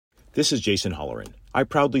This is Jason Holleran. I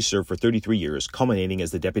proudly served for 33 years, culminating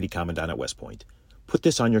as the Deputy Commandant at West Point. Put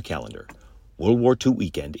this on your calendar. World War II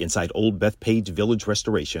weekend inside Old Bethpage Village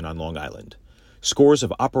Restoration on Long Island. Scores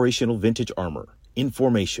of operational vintage armor. In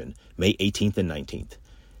formation, May 18th and 19th.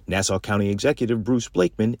 Nassau County Executive Bruce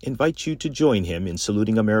Blakeman invites you to join him in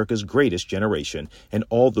saluting America's greatest generation and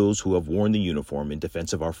all those who have worn the uniform in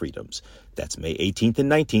defense of our freedoms. That's May 18th and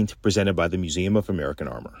 19th, presented by the Museum of American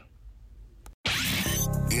Armor.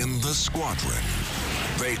 In the squadron,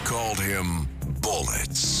 they called him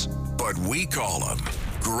Bullets, but we call him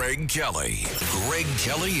Greg Kelly. Greg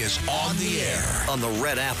Kelly is on the air on the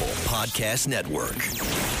Red Apple Podcast Network.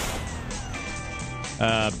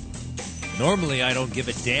 Normally, I don't give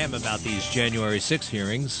a damn about these January 6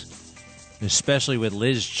 hearings, especially with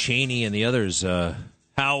Liz Cheney and the others.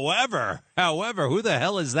 However, who the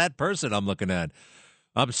hell is that person I'm looking at?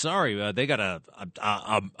 I'm sorry, they got a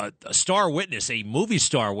star witness, a movie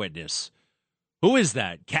star witness. Who is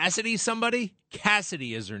that? Cassidy somebody?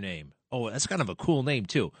 Cassidy is her name. Oh, that's kind of a cool name,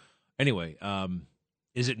 too. Anyway,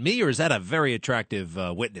 is it me or is that a very attractive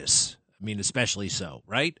witness? I mean, especially so,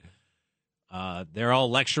 right? They're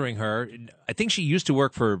all lecturing her. I think she used to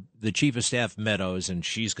work for the Chief of Staff Meadows, and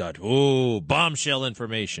she's got, bombshell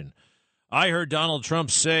information. I heard Donald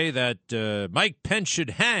Trump say that Mike Pence should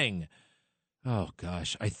hang. Oh,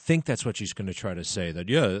 gosh. I think that's what she's going to try to say.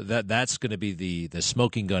 That's going to be the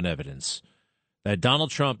smoking gun evidence. That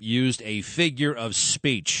Donald Trump used a figure of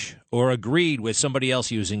speech or agreed with somebody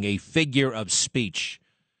else using a figure of speech.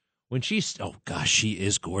 When she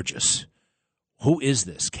is gorgeous. Who is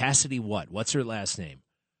this? Cassidy what? What's her last name?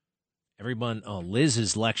 Everyone, Liz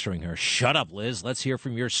is lecturing her. Shut up, Liz. Let's hear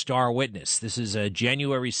from your star witness. This is a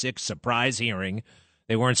January 6th surprise hearing.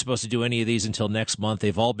 They weren't supposed to do any of these until next month.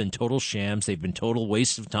 They've all been total shams. They've been total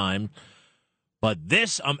waste of time. But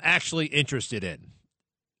this I'm actually interested in.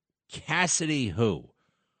 Cassidy who?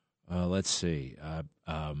 Let's see.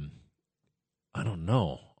 I don't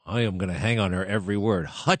know. I am going to hang on her every word.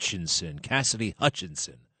 Hutchinson. Cassidy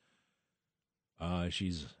Hutchinson.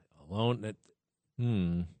 She's alone.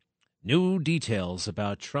 New details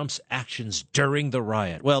about Trump's actions during the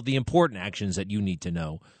riot. Well, the important actions that you need to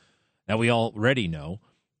know, that we already know,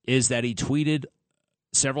 is that he tweeted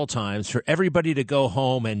several times for everybody to go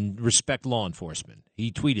home and respect law enforcement.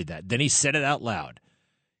 He tweeted that. Then he said it out loud.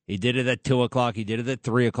 He did it at 2 o'clock, he did it at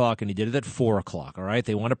 3 o'clock, and he did it at 4 o'clock, all right?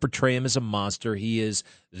 They want to portray him as a monster.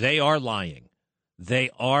 They are lying. They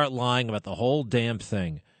are lying about the whole damn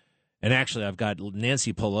thing. And actually, I've got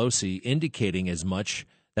Nancy Pelosi indicating as much,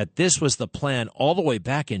 that this was the plan all the way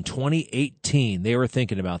back in 2018. They were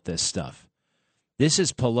thinking about this stuff. This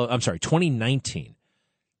is 2019.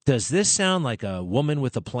 Does this sound like a woman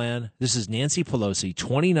with a plan? This is Nancy Pelosi,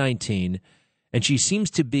 2019, and she seems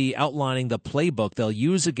to be outlining the playbook they'll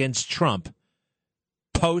use against Trump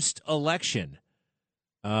post-election.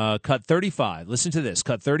 Cut 35. Listen to this.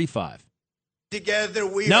 Cut 35. Together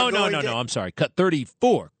we No, I'm sorry. Cut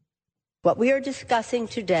 34. What we are discussing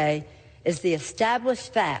today is the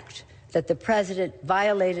established fact that the president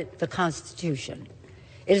violated the Constitution.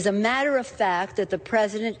 It is a matter of fact that the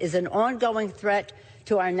president is an ongoing threat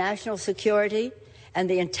to our national security and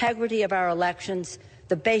the integrity of our elections,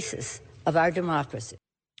 the basis of our democracy.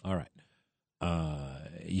 All right.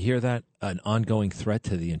 You hear that? An ongoing threat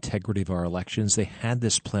to the integrity of our elections. They had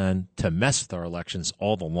this plan to mess with our elections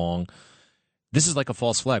all along. This is like a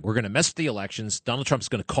false flag. We're going to mess with the elections. Donald Trump's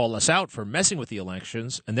going to call us out for messing with the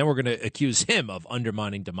elections, and then we're going to accuse him of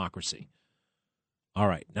undermining democracy. All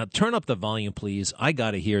right. Now, turn up the volume, please. I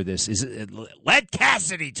got to hear this. Let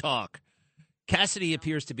Cassidy talk. Cassidy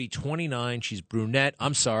appears to be 29. She's brunette.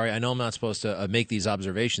 I'm sorry. I know I'm not supposed to make these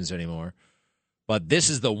observations anymore, but this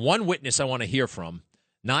is the one witness I want to hear from,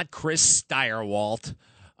 not Chris Steyerwalt.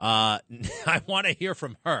 I want to hear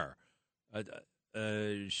from her.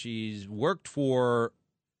 She's worked for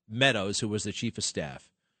Meadows, who was the chief of staff.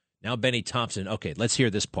 Now Benny Thompson. Okay, let's hear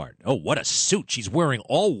this part. Oh, what a suit. She's wearing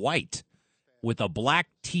all white with a black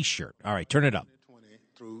T-shirt. All right, turn it up.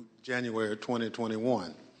 Through January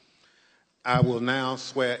 2021. I will now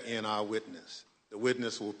swear in our witness. The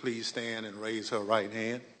witness will please stand and raise her right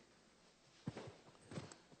hand.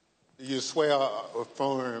 Do you swear or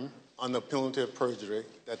affirm under penalty of perjury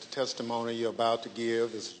that the testimony you're about to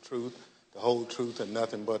give is the truth, the whole truth, and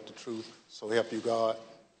nothing but the truth? So help you God.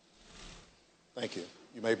 Thank you.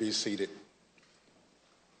 You may be seated.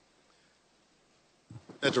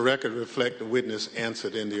 Let the record reflect the witness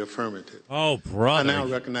answered in the affirmative. Oh, brother. I now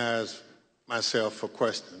recognize myself for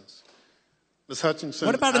questions. Ms. Hutchinson,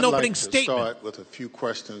 what about an opening statement? I'd like to start with a few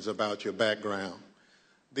questions about your background.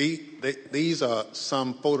 These are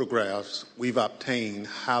some photographs we've obtained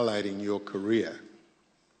highlighting your career.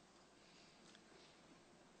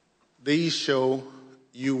 These show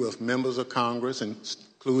you with members of Congress,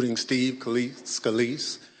 including Steve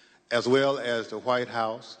Scalise, as well as the White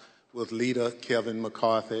House with leader Kevin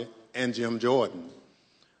McCarthy and Jim Jordan.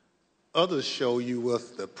 Others show you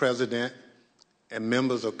with the President and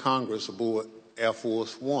members of Congress aboard Air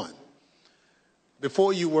Force One.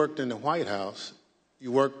 Before you worked in the White House,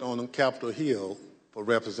 you worked on Capitol Hill for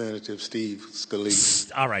Representative Steve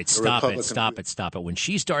Scalise. All right, stop it. When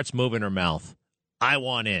she starts moving her mouth, I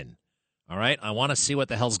want in. All right? I want to see what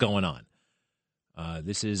the hell's going on.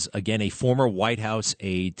 This is, again, a former White House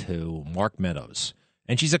aide to Mark Meadows.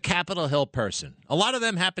 And she's a Capitol Hill person. A lot of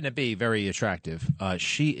them happen to be very attractive.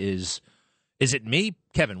 She is it me?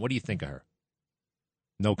 Kevin, what do you think of her?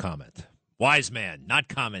 No comment. Wise man, not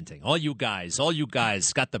commenting. All you guys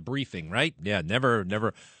got the briefing, right? Yeah,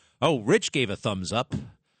 never. Oh, Rich gave a thumbs up.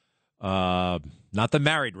 Not the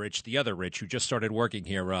married Rich, the other Rich who just started working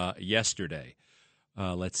here yesterday.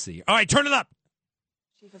 Let's see. All right, turn it up.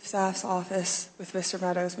 Chief of Staff's office with Mr.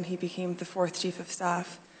 Meadows when he became the 4th Chief of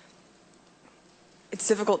Staff. It's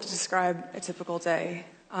difficult to describe a typical day.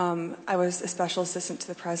 I was a special assistant to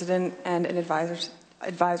the President and an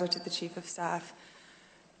advisor to the Chief of Staff.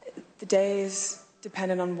 The days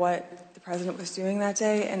depended on what the President was doing that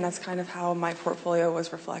day, and that's kind of how my portfolio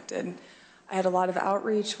was reflected. I had a lot of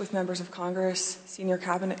outreach with members of Congress, senior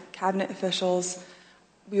cabinet officials.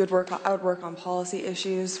 I would work on policy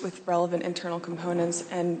issues with relevant internal components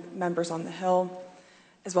and members on the Hill,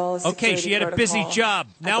 as well as okay. She had a busy job.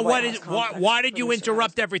 Now, why did you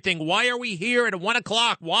interrupt everything? Why are we here at 1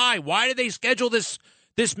 o'clock? Why? Why did they schedule this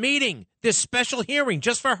meeting, this special hearing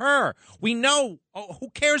just for her? We know. Who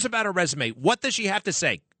cares about her resume? What does she have to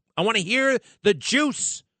say? I want to hear the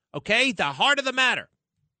juice. Okay, the heart of the matter.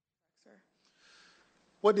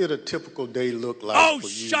 What did a typical day look like for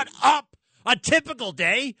you? Shut up. A typical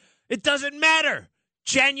day? It doesn't matter.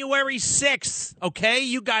 January 6th, okay?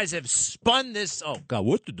 You guys have spun this. Oh, God,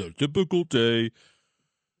 what did a typical day?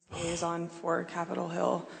 Liaison for Capitol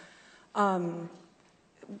Hill.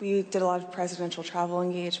 We did a lot of presidential travel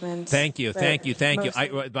engagements. Thank you. This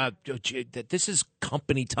is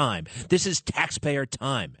company time. This is taxpayer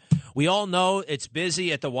time. We all know it's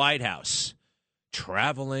busy at the White House.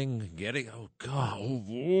 Traveling, oh, God,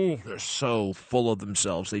 they're so full of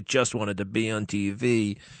themselves. They just wanted to be on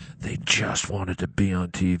TV.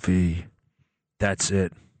 That's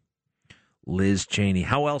it. Liz Cheney.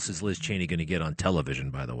 How else is Liz Cheney going to get on television,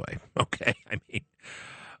 by the way? Okay, I mean,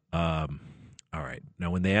 all right.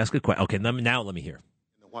 Now, when they ask a question, okay, now let me hear.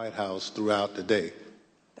 In the White House throughout the day.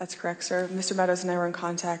 That's correct, sir. Mr. Meadows and I were in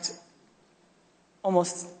contact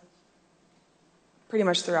almost pretty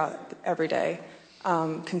much throughout every day.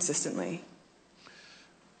 Consistently.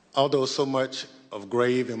 Although so much of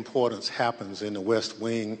grave importance happens in the West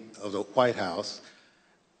Wing of the White House,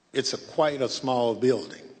 it's quite a small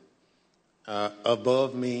building.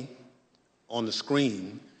 Above me on the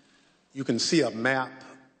screen, you can see a map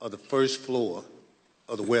of the first floor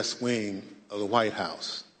of the West Wing of the White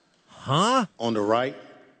House. Huh? On the right,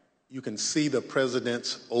 you can see the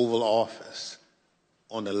President's Oval Office.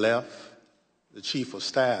 On the left, the Chief of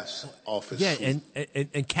Staff's office suite.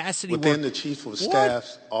 And Cassidy within the Chief of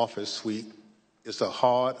Staff's office suite is the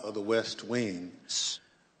heart of the West Wing,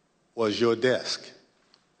 was your desk,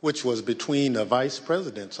 which was between the Vice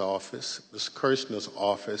President's office, Ms. Kirshner's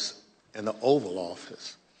office, and the Oval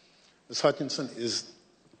Office. Ms. Hutchinson, is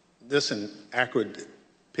this an accurate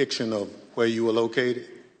depiction of where you were located?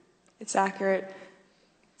 It's accurate.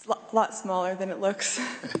 It's a lot smaller than it looks.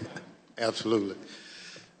 Absolutely.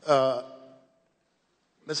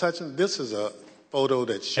 Ms. Hutchinson, this is a photo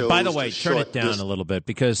that shows. And by the way, turn it down a little bit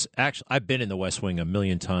because actually I've been in the West Wing a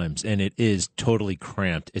million times, and it is totally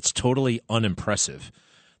cramped. It's totally unimpressive.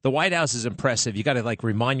 The White House is impressive. You got to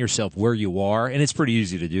remind yourself where you are, and it's pretty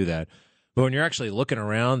easy to do that. But when you're actually looking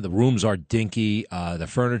around, the rooms are dinky. The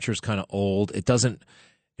furniture's kind of old. It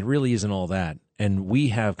really isn't all that. And we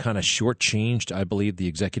have kind of shortchanged, I believe, the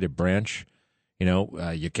executive branch.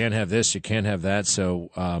 You can't have this, you can't have that. So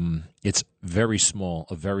it's a very small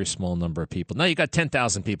number of people. Now you got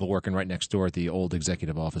 10,000 people working right next door at the old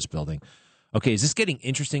executive office building. Okay, is this getting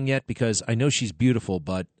interesting yet? Because I know she's beautiful,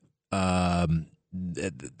 but it's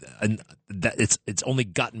only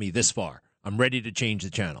gotten me this far. I'm ready to change the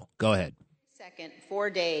channel. Go ahead. Second, 4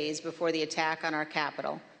 days before the attack on our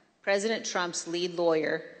Capitol, President Trump's lead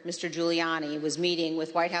lawyer, Mr. Giuliani, was meeting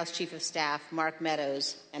with White House Chief of Staff Mark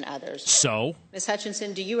Meadows and others. So? Ms.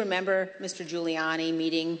 Hutchinson, do you remember Mr. Giuliani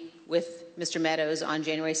meeting with Mr. Meadows on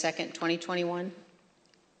January 2nd, 2021?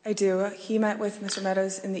 I do. He met with Mr.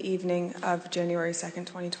 Meadows in the evening of January 2nd,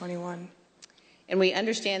 2021. And we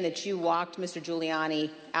understand that you walked Mr. Giuliani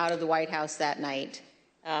out of the White House that night,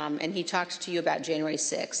 and he talked to you about January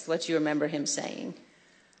 6th. What do you remember him saying?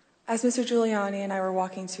 As Mr. Giuliani and I were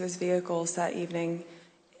walking to his vehicles that evening,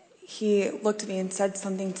 he looked at me and said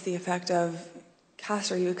something to the effect of,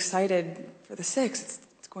 "Cass, are you excited for the 6th?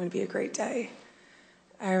 It's going to be a great day."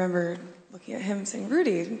 I remember looking at him and saying,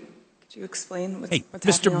 "Rudy, could you explain what's happening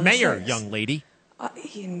Mr. on Mayor, the 6th?" young lady.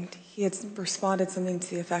 He had responded something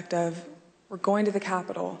to the effect of, "We're going to the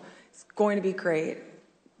Capitol. It's going to be great.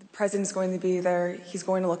 The president's going to be there. He's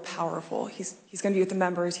going to look powerful. He's going to be with the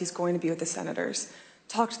members. He's going to be with the senators.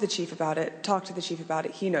 Talk to the chief about it. Talk to the chief about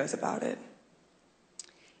it. He knows about it."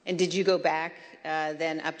 And did you go back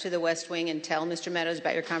then up to the West Wing and tell Mr. Meadows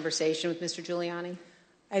about your conversation with Mr. Giuliani?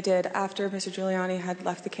 I did. After Mr. Giuliani had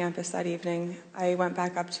left the campus that evening, I went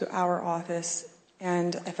back up to our office,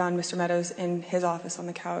 and I found Mr. Meadows in his office on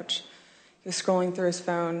the couch. He was scrolling through his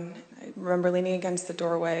phone. I remember leaning against the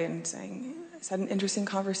doorway and saying, "I just had an interesting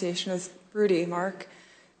conversation with Rudy, Mark.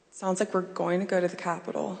 Sounds like we're going to go to the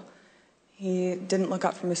Capitol." He didn't look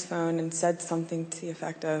up from his phone and said something to the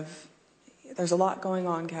effect of, "There's a lot going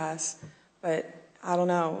on, Cass, but I don't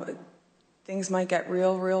know. Things might get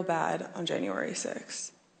real, real bad on January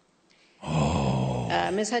 6th.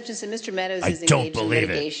 Ms. Hutchinson, Mr. Meadows is engaged in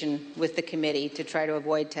litigation with the committee to try to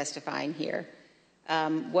avoid testifying here.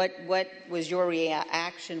 What was your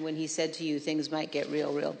reaction when he said to you things might get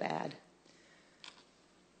real, real bad?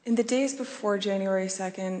 In the days before January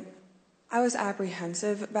 2nd, I was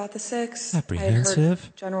apprehensive about the 6th. Apprehensive? I had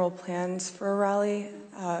heard general plans for a rally.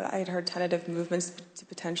 I had heard tentative movements to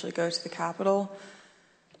potentially go to the Capitol.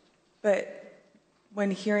 But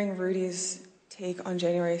when hearing Rudy's take on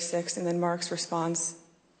January 6th and then Mark's response,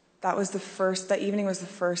 that evening was the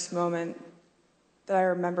first moment that I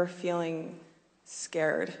remember feeling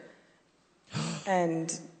scared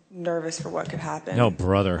and nervous for what could happen. No,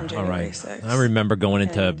 brother. On All January right. 6th. I remember going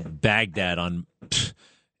into Baghdad on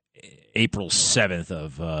April 7th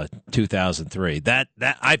of 2003. That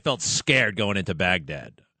I felt scared going into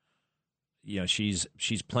Baghdad. You know, she's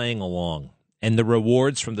playing along, and the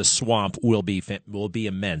rewards from the swamp will be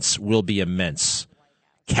immense. Will be immense.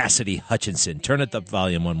 Cassidy Hutchinson. Turn up the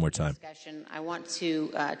volume one more time. I want to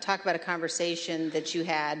talk about a conversation that you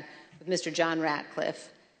had with Mr. John Ratcliffe,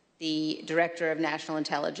 the Director of National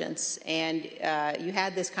Intelligence, and you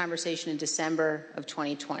had this conversation in December of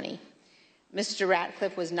 2020. Mr.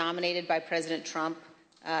 Ratcliffe was nominated by President Trump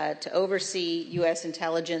to oversee U.S.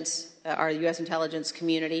 intelligence, our U.S. intelligence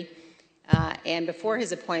community, and before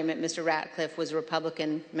his appointment, Mr. Ratcliffe was a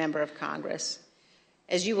Republican member of Congress.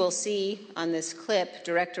 As you will see on this clip,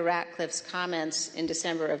 Director Ratcliffe's comments in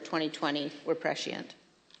December of 2020 were prescient.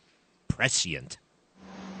 Prescient?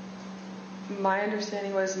 My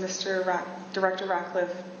understanding was Director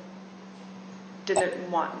Ratcliffe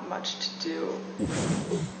didn't want much to do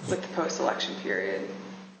with the post-election period.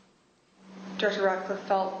 Director Ratcliffe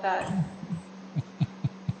felt that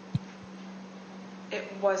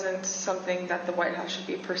it wasn't something that the White House should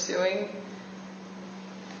be pursuing.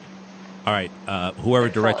 All right, whoever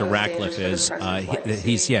Director Ratcliffe is,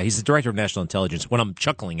 he's the Director of National Intelligence. What I'm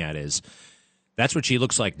chuckling at is that's what she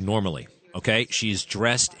looks like normally, okay? She's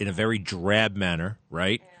dressed in a very drab manner,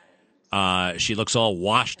 right? She looks all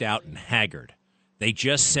washed out and haggard. They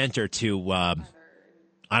just sent her to, Rancho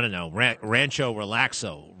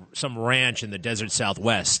Relaxo, some ranch in the desert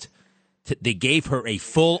Southwest. They gave her a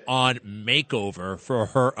full-on makeover for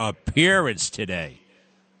her appearance today.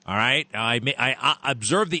 All right? I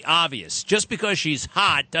observe the obvious. Just because she's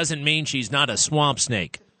hot doesn't mean she's not a swamp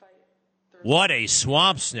snake. What a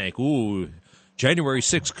swamp snake. Ooh, January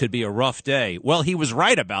 6th could be a rough day. Well, he was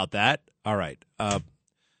right about that. All right.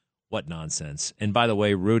 What nonsense. And by the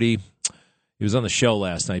way, Rudy, he was on the show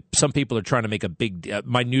last night. Some people are trying to make a big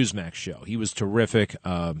my Newsmax show. He was terrific.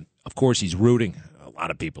 Of course, he's rooting. A lot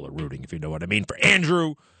of people are rooting, if you know what I mean, for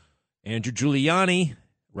Andrew Giuliani,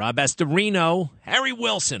 Rob Astorino, Harry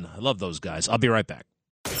Wilson. I love those guys. I'll be right back.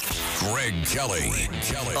 Greg Kelly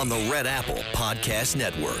on the Red Apple Podcast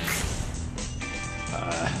Network.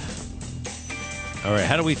 All right,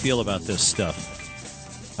 how do we feel about this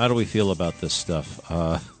stuff? Are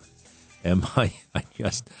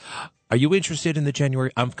you interested in the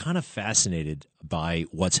January? I'm kind of fascinated by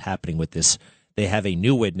what's happening with this. They have a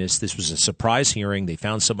new witness. This was a surprise hearing. They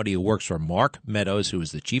found somebody who works for Mark Meadows, who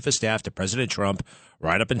is the chief of staff to President Trump,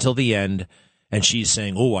 right up until the end. And she's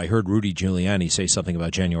saying, oh, I heard Rudy Giuliani say something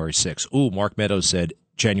about January 6th. Oh, Mark Meadows said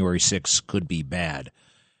January 6th could be bad.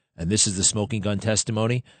 And this is the smoking gun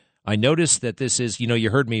testimony. I noticed that this is, you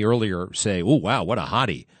heard me earlier say, oh, wow, what a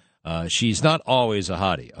hottie. She's not always a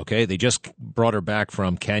hottie, okay? They just brought her back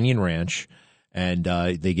from Canyon Ranch, and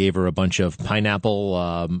they gave her a bunch of pineapple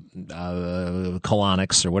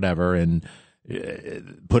colonics or whatever and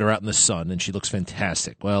put her out in the sun, and she looks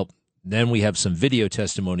fantastic. Well, then we have some video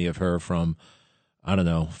testimony of her from, I don't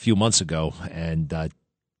know, a few months ago, and,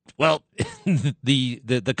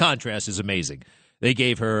 the contrast is amazing. They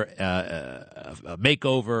gave her a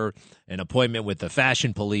makeover, an appointment with the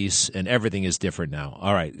fashion police, and everything is different now.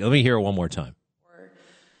 All right, let me hear it one more time. Or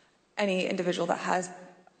any individual that has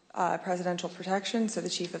presidential protection, so the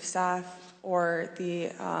chief of staff or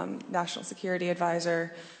the national security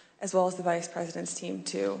advisor, as well as the vice president's team,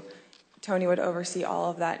 too. Tony would oversee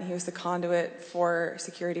all of that, and he was the conduit for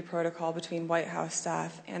security protocol between White House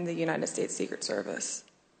staff and the United States Secret Service.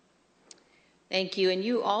 Thank you. And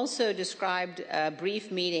you also described a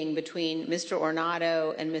brief meeting between Mr.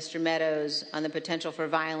 Ornato and Mr. Meadows on the potential for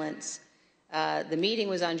violence. The meeting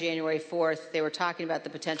was on January 4th. They were talking about the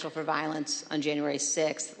potential for violence on January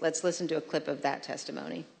 6th. Let's listen to a clip of that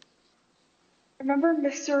testimony. I remember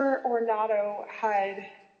Mr. Ornato had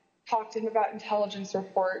talked to him about intelligence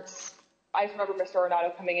reports. I remember Mr.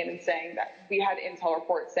 Ornato coming in and saying that we had intel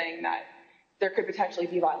reports saying that there could potentially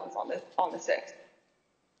be violence on the 6th.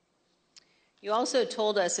 You also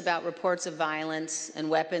told us about reports of violence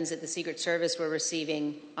and weapons that the Secret Service were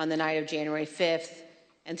receiving on the night of January 5th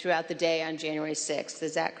and throughout the day on January 6th.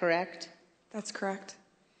 Is that correct? That's correct.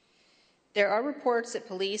 There are reports that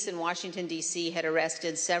police in Washington, D.C. had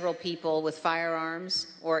arrested several people with firearms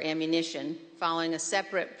or ammunition following a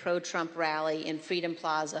separate pro-Trump rally in Freedom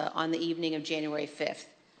Plaza on the evening of January 5th.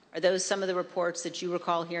 Are those some of the reports that you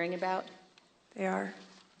recall hearing about? They are.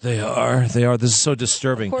 They are. This is so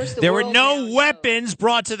disturbing. There were no weapons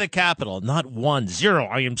brought to the Capitol. Not one. Zero.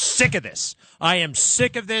 I am sick of this.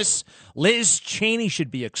 Liz Cheney should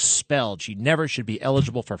be expelled. She never should be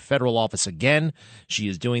eligible for federal office again. She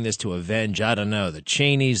is doing this to avenge, I don't know, the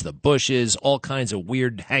Cheneys, the Bushes, all kinds of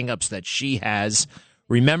weird hang-ups that she has.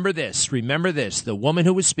 Remember this. The woman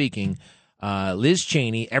who was speaking, Liz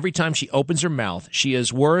Cheney, every time she opens her mouth, she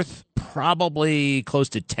is worth probably close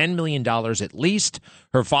to $10 million at least.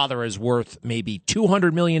 Her father is worth maybe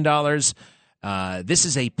 $200 million. This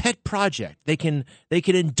is a pet project. They can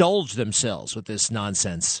indulge themselves with this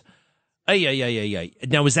nonsense.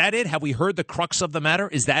 Now, is that it? Have we heard the crux of the matter?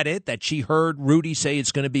 Is that it? That she heard Rudy say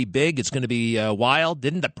it's going to be big, it's going to be wild?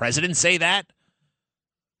 Didn't the president say that?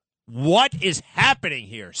 What is happening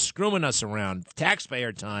here? Screwing us around.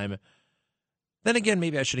 Taxpayer time. Then again,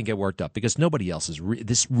 maybe I shouldn't get worked up because nobody else is.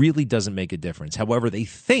 This really doesn't make a difference. However, they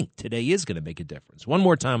think today is going to make a difference. One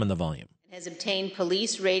more time on the volume. Has obtained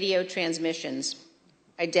police radio transmissions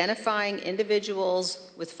identifying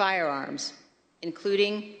individuals with firearms,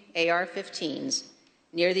 including AR-15s,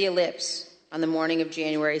 near the ellipse on the morning of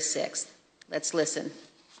January 6th. Let's listen.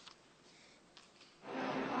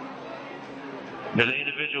 There's an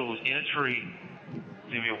individual who's in a tree.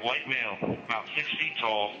 He's going to be a white male, about 6 feet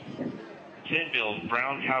tall. Tin bills,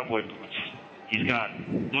 brown cowboy boots. He's got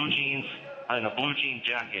blue jeans and a blue jean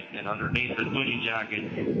jacket, and underneath the blue jean jacket,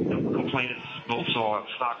 the complainants both saw a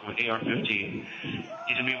stock of an AR-15. He's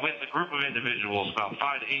going to be with a group of individuals, about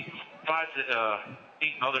five to eight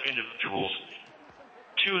other individuals.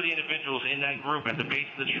 Two of the individuals in that group at the base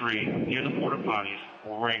of the tree, near the porta potties,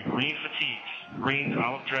 were wearing green fatigues, green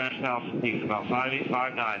olive drab style fatigues, about 5'8",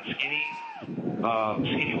 5'9",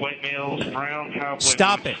 skinny white males, brown cowboy boots.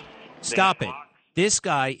 Stop it. This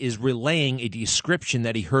guy is relaying a description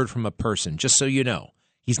that he heard from a person, just so you know.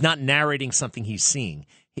 He's not narrating something he's seeing.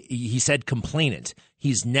 He said complainant.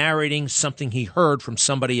 He's narrating something he heard from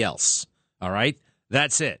somebody else. All right?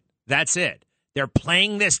 That's it. They're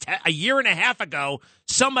playing this a year and a half ago.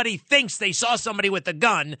 Somebody thinks they saw somebody with a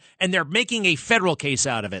gun, and they're making a federal case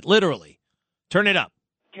out of it, literally. Turn it up.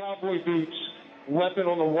 Cowboy boots, weapon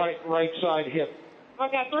on the right side hip. I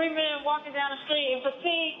got 3 men walking down the street in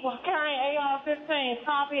fatigue carrying AR-15,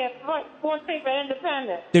 copy at 14th and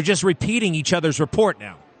Independence. They're just repeating each other's report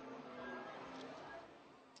now.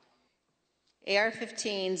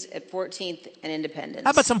 AR-15s at 14th and Independence. How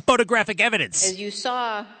about some photographic evidence? As you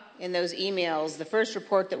saw in those emails, the first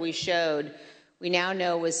report that we showed, we now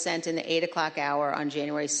know was sent in the 8 o'clock hour on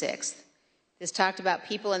January 6th. This talked about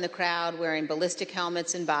people in the crowd wearing ballistic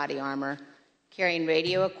helmets and body armor, carrying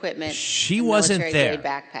radio equipment. She wasn't there.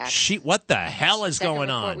 Backpacks. What the hell is going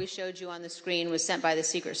on? The report we showed you on the screen was sent by the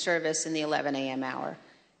Secret Service in the 11 a.m. hour,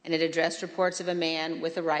 and it addressed reports of a man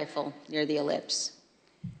with a rifle near the ellipse.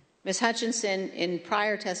 Ms. Hutchinson, in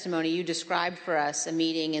prior testimony, you described for us a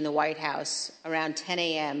meeting in the White House around 10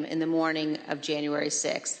 a.m. in the morning of January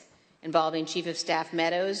 6th. involving Chief of Staff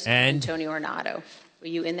Meadows and Tony Ornato. Were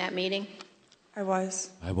you in that meeting? I was.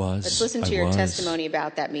 Let's listen to your testimony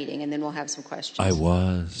about that meeting, and then we'll have some questions. I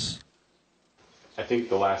was. I think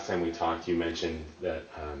the last time we talked, you mentioned that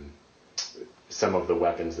some of the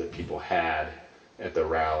weapons that people had at the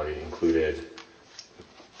rally included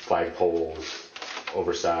flagpoles,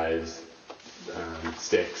 oversized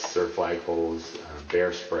sticks or flagpoles,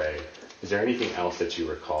 bear spray. Is there anything else that you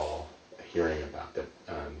recall hearing about that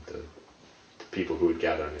the people who would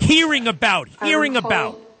gather on hearing about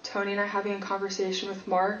Tony and I having a conversation with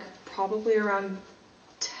Mark probably around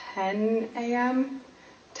 10 a.m.,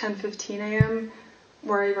 10:15 a.m.,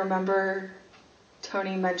 where I remember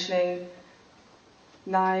Tony mentioning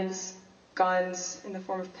knives, guns in the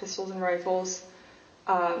form of pistols and rifles,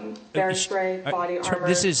 bear spray, body armor.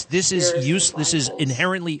 This is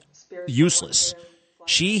inherently useless.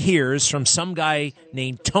 She hears from some guy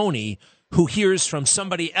named Tony who hears from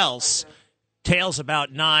somebody else tales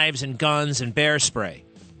about knives and guns and bear spray.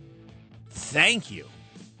 Thank you.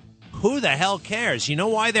 Who the hell cares? You know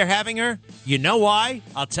why they're having her? You know why?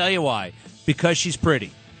 I'll tell you why. Because she's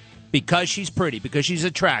pretty. Because she's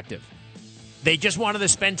attractive. They just wanted to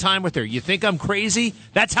spend time with her. You think I'm crazy?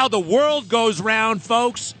 That's how the world goes round,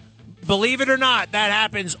 folks. Believe it or not, that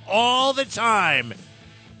happens all the time.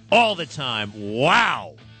 All the time.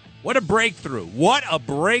 Wow. What a breakthrough. What a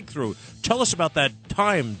breakthrough. Tell us about that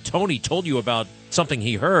time Tony told you about something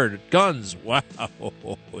he heard. Guns. Wow.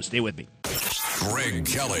 Stay with me. Greg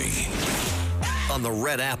Kelly on the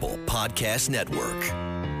Red Apple Podcast Network.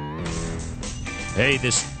 Hey,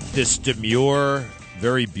 this demure,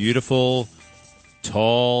 very beautiful,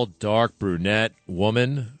 tall, dark brunette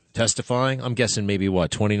woman testifying. I'm guessing maybe,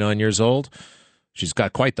 29 years old? She's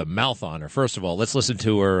got quite the mouth on her. First of all, let's listen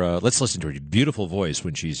to her. Let's listen to her beautiful voice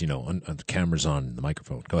when she's, on the camera's on the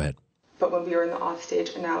microphone. Go ahead. But when we were in the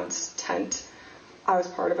offstage announce tent, I was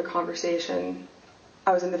part of a conversation.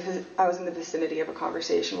 I was in the vicinity of a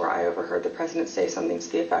conversation where I overheard the president say something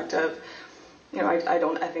to the effect of, I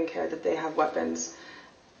don't effing care that they have weapons.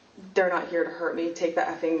 They're not here to hurt me. Take the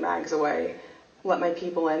effing mags away. Let my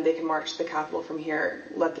people in. They can march to the Capitol from here.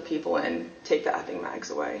 Let the people in. Take the effing mags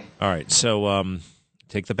away. All right. So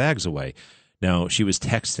take the bags away. Now, she was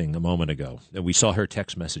texting a moment ago. We saw her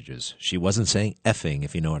text messages. She wasn't saying effing,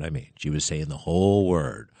 if you know what I mean. She was saying the whole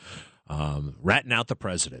word. Ratting out the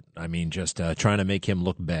president. I mean, just trying to make him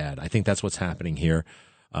look bad. I think that's what's happening here.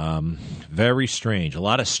 Very strange. A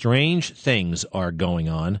lot of strange things are going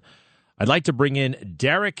on. I'd like to bring in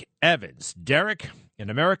Derek Evans. Derek,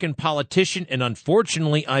 an American politician, and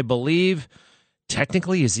unfortunately, I believe,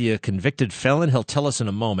 technically, is he a convicted felon? He'll tell us in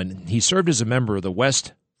a moment. He served as a member of the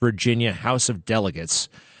West Virginia House of Delegates,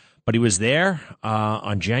 but he was there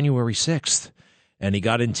on January 6th, and he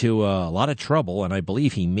got into a lot of trouble, and I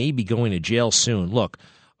believe he may be going to jail soon. Look,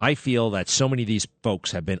 I feel that so many of these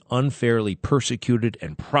folks have been unfairly persecuted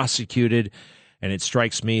and prosecuted, and it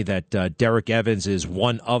strikes me that Derek Evans is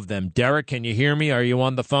one of them. Derek, can you hear me? Are you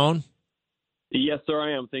on the phone? Yes, sir,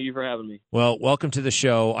 I am. Thank you for having me. Well, welcome to the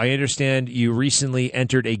show. I understand you recently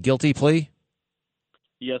entered a guilty plea?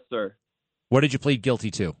 Yes, sir. What did you plead guilty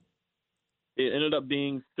to? It ended up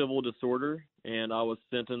being civil disorder, and I was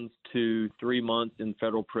sentenced to 3 months in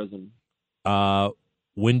federal prison.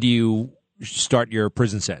 When do you start your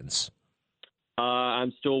prison sentence?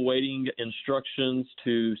 I'm still waiting instructions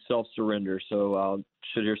to self-surrender, so I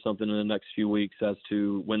should hear something in the next few weeks as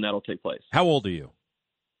to when that'll take place. How old are you?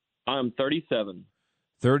 I'm 37.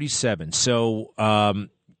 37. So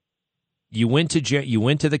you went to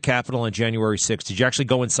the Capitol on January 6th. Did you actually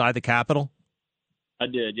go inside the Capitol? I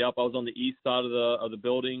did. Yep, I was on the east side of the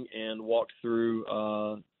building and walked through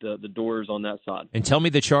the doors on that side. And tell me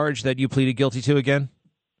the charge that you pleaded guilty to again.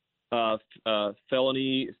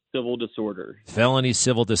 Felony civil disorder. Felony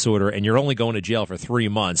civil disorder, and you're only going to jail for 3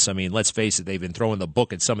 months. I mean, let's face it, they've been throwing the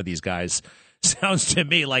book at some of these guys. Sounds to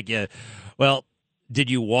me like did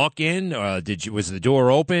you walk in? Was the door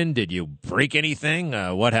open? Did you break anything?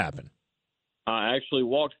 What happened? I actually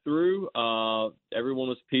walked through. Everyone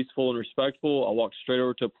was peaceful and respectful. I walked straight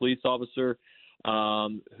over to a police officer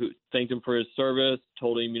who thanked him for his service,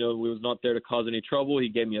 told him, we was not there to cause any trouble. He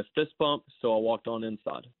gave me a fist bump, so I walked on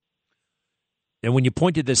inside. And when you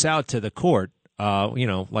pointed this out to the court,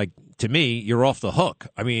 to me, you're off the hook.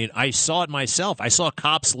 I mean, I saw it myself. I saw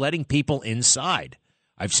cops letting people inside.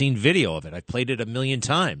 I've seen video of it. I've played it 1,000,000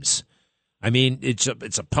 times. I mean, it's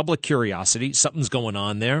a public curiosity. Something's going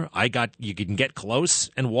on there. You can get close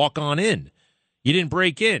and walk on in. You didn't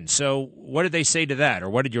break in. So what did they say to that? Or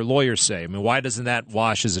what did your lawyers say? I mean, why doesn't that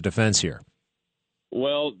wash as a defense here?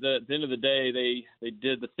 Well, at the end of the day, they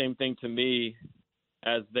did the same thing to me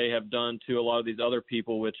as they have done to a lot of these other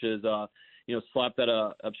people, which is, slap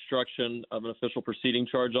that obstruction of an official proceeding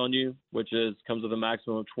charge on you, which comes with a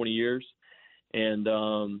maximum of 20 years. And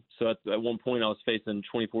so at one point I was facing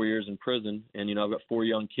 24 years in prison, and, I've got 4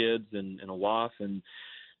 young kids and a wife, and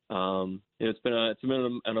it's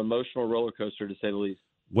been an emotional roller coaster, to say the least.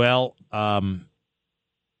 Well,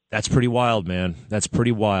 that's pretty wild, man. That's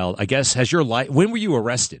pretty wild. I guess, when were you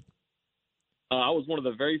arrested? I was one of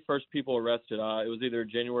the very first people arrested. It was either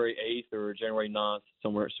January 8th or January 9th,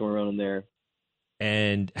 somewhere around in there.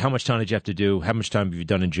 And how much time did you have to do? How much time have you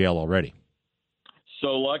done in jail already? So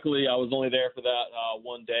luckily, I was only there for that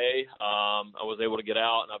one day. I was able to get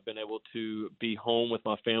out, and I've been able to be home with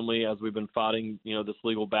my family as we've been fighting, this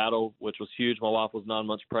legal battle, which was huge. My wife was 9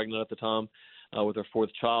 months pregnant at the time with her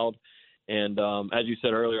 4th child. And as you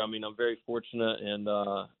said earlier, I'm very fortunate, and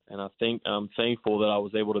I think I'm thankful that I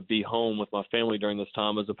was able to be home with my family during this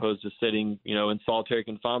time, as opposed to sitting, in solitary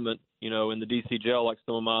confinement, in the D.C. jail like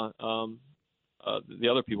some of my the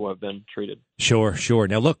other people have been treated. Sure.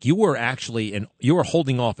 Now, look, you were actually you were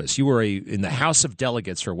holding office. You were in the House of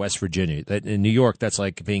Delegates for West Virginia. In New York, that's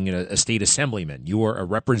like being a state assemblyman. You were a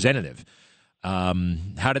representative.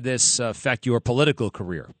 How did this affect your political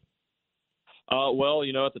career? Well,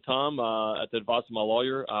 at the time, at the advice of my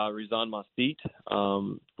lawyer, I resigned my seat,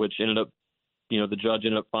 which ended up, the judge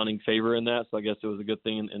ended up finding favor in that. So I guess it was a good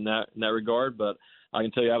thing in that regard. But I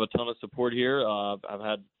can tell you I have a ton of support here. I've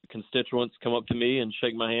had constituents come up to me and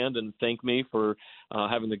shake my hand and thank me for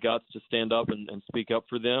having the guts to stand up and speak up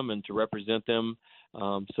for them and to represent them.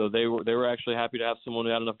 So they were actually happy to have someone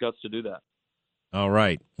who had enough guts to do that. All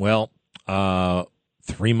right. Well,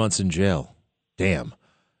 3 months in jail. Damn.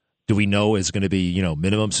 Do we know is going to be,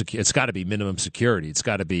 minimum security? It's got to be minimum security. It's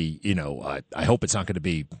got to be, I hope it's not going to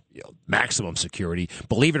be maximum security.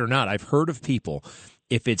 Believe it or not, I've heard of people,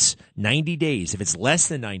 if it's 90 days, if it's less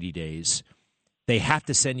than 90 days, they have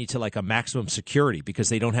to send you to like a maximum security because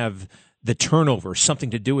they don't have the turnover, something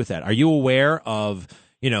to do with that. Are you aware of,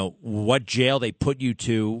 what jail they put you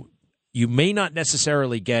to? You may not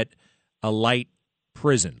necessarily get a light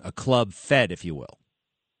prison, a club fed, if you will.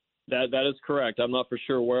 That is correct. I'm not for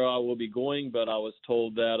sure where I will be going, but I was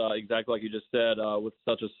told that exactly like you just said, with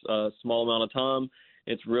such a small amount of time,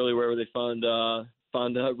 it's really wherever they find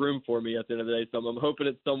room for me at the end of the day. So I'm hoping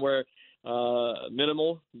it's somewhere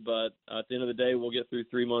minimal, but at the end of the day, we'll get through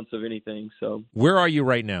 3 months of anything. So where are you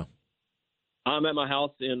right now? I'm at my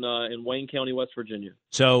house in Wayne County, West Virginia.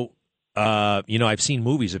 So, I've seen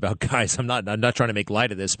movies about guys. I'm not trying to make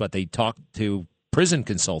light of this, but they talk to prison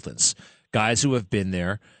consultants, guys who have been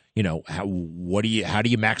there. How do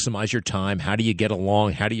you maximize your time? How do you get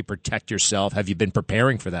along? How do you protect yourself? Have you been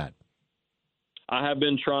preparing for that? I have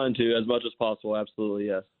been trying to as much as possible. Absolutely,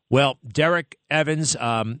 yes. Well, Derek Evans,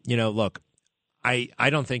 look, I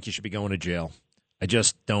don't think you should be going to jail. I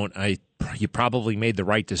just don't. You probably made the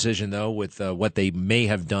right decision, though, with what they may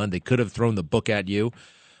have done. They could have thrown the book at you.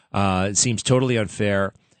 It seems totally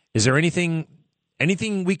unfair. Is there anything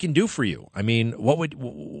we can do for you? I mean, what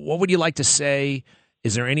would you like to say?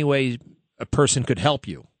 Is there any way a person could help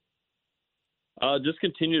you? Just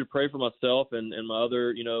continue to pray for myself and my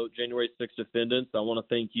other, January 6th defendants. I want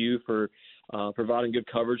to thank you for providing good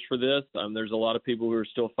coverage for this. There's a lot of people who are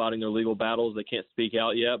still fighting their legal battles. They can't speak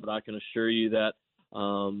out yet, but I can assure you that,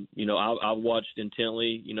 I've watched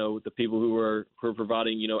intently, the people who are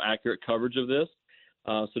providing, accurate coverage of this.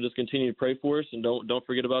 So just continue to pray for us, and don't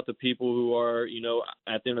forget about the people who are,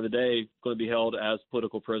 at the end of the day, going to be held as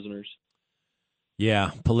political prisoners.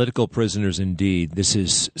 Yeah, political prisoners indeed. This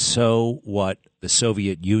is so what the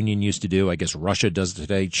Soviet Union used to do. I guess Russia does it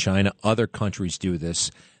today. China, other countries do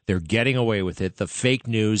this. They're getting away with it. The fake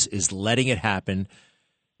news is letting it happen.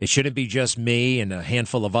 It shouldn't be just me and a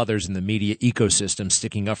handful of others in the media ecosystem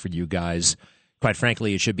sticking up for you guys. Quite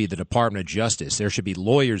frankly, it should be the Department of Justice. There should be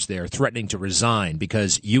lawyers there threatening to resign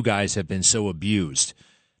because you guys have been so abused.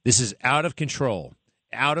 This is out of control,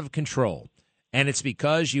 And it's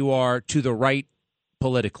because you are to the right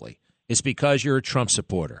politically. It's because you're a Trump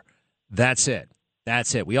supporter. That's it.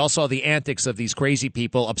 We all saw the antics of these crazy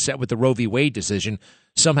people upset with the Roe v. Wade decision.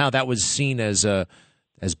 Somehow that was seen as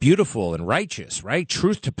beautiful and righteous, right?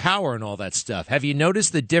 Truth to power and all that stuff. Have you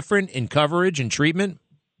noticed the difference in coverage and treatment?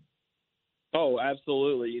 Oh,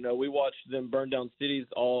 absolutely. We watched them burn down cities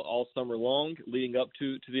all summer long leading up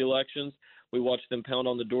to the elections. We watched them pound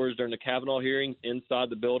on the doors during the Kavanaugh hearings inside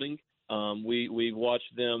the building. We've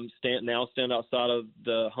watched them stand outside of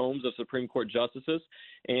the homes of Supreme Court justices,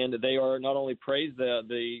 and they are not only praise the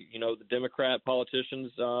Democrat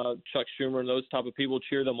politicians, Chuck Schumer and those type of people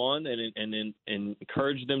cheer them on and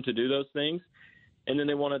encourage them to do those things. and then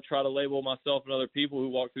they want to try to label myself and other people who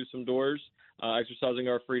walk through some doors, exercising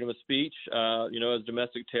our freedom of speech, as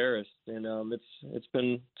domestic terrorists, and it's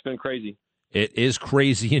been crazy. It is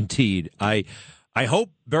crazy indeed. I hope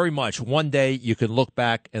very much one day you can look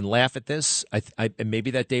back and laugh at this. And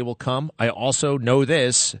maybe that day will come. I also know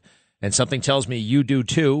this, and something tells me you do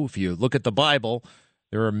too. If you look at the Bible,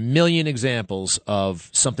 there are a million examples of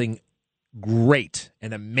something great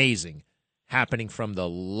and amazing happening from the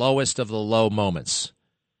lowest of the low moments.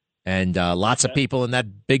 And lots of people in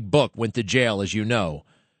that big book went to jail, as you know,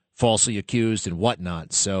 falsely accused and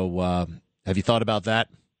whatnot. So have you thought about that?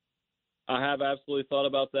 I have absolutely thought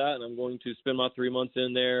about that, and I'm going to spend my 3 months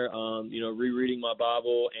in there, rereading my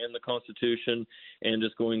Bible and the Constitution, and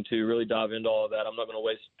just going to really dive into all of that. I'm not going to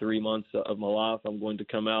waste 3 months of my life. I'm going to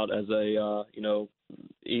come out as a,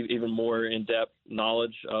 even more in-depth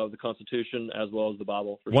knowledge of the Constitution as well as the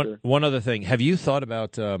Bible, for sure. One other thing. Have you thought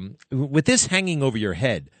about, with this hanging over your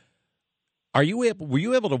head, were you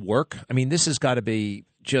able to work? I mean, this has got to be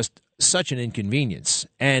just such an inconvenience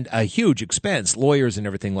and a huge expense, lawyers and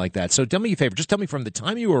everything like that. So tell me a favor. Just tell me from the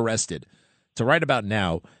time you were arrested to right about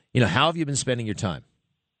now, how have you been spending your time?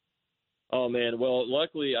 Oh, man. Well,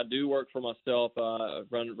 luckily I do work for myself,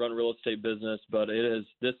 run a real estate business, but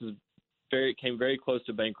came very close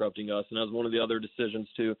to bankrupting us. And that was one of the other decisions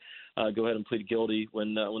to go ahead and plead guilty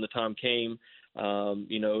when the time came.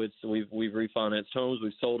 We've refinanced homes,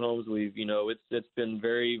 we've sold homes, it's been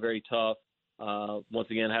very, very tough. Once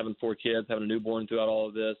again, having 4 kids, having a newborn throughout all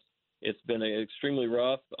of this, it's been extremely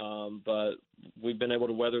rough, but we've been able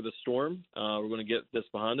to weather the storm. We're going to get this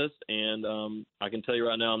behind us, and I can tell you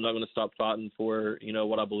right now, I'm not going to stop fighting for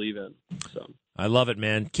what I believe in. So I love it,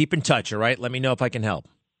 man. Keep in touch, all right? Let me know if I can help.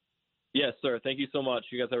 Yes, sir. Thank you so much.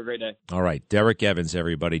 You guys have a great day. All right, Derek Evans,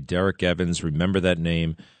 everybody. Derek Evans, remember that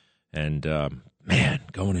name. And, man,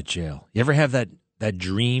 going to jail. You ever have that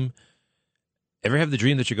dream? Ever have the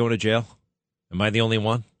dream that you're going to jail? Am I the only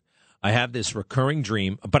one? I have this recurring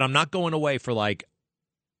dream, but I'm not going away for like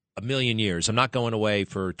a million years. I'm not going away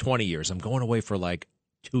for 20 years. I'm going away for like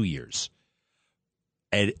 2 years.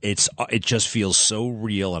 And it just feels so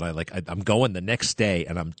real, and I'm going the next day,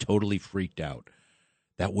 and I'm totally freaked out.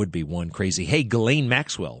 That would be one crazy. Hey, Ghislaine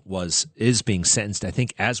Maxwell is being sentenced, I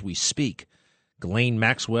think, as we speak. Ghislaine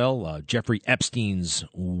Maxwell, Jeffrey Epstein's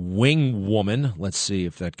wing woman. Let's see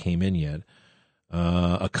if that came in yet.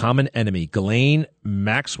 A common enemy. Ghislaine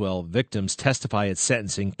Maxwell victims testify at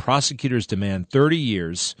sentencing. Prosecutors demand 30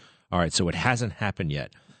 years. All right, so it hasn't happened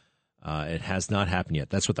yet. It has not happened yet.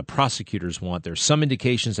 That's what the prosecutors want. There's some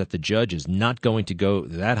indications that the judge is not going to go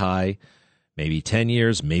that high. Maybe 10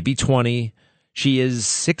 years, maybe 20. She is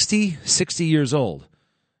 60 years old.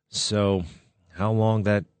 So how long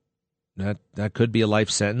that could be a life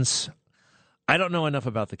sentence? I don't know enough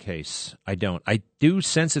about the case. I don't. I do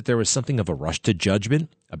sense that there was something of a rush to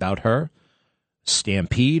judgment about her,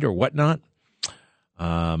 stampede or whatnot.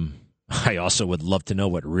 I also would love to know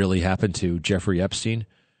what really happened to Jeffrey Epstein.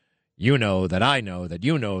 You know that I know that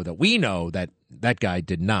you know that we know that that guy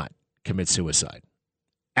did not commit suicide.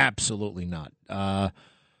 Absolutely not.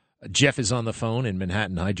 Jeff is on the phone in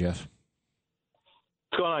Manhattan. Hi, Jeff.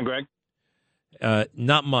 What's going on, Greg?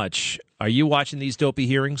 Not much. Are you watching these dopey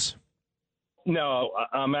hearings? No,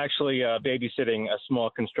 I'm actually babysitting a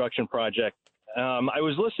small construction project. I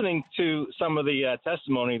was listening to some of the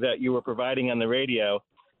testimony that you were providing on the radio,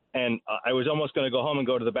 and I was almost going to go home and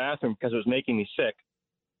go to the bathroom because it was making me sick.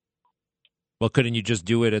 Well, couldn't you just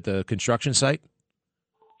do it at the construction site?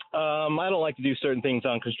 I don't like to do certain things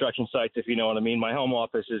on construction sites, if you know what I mean. My home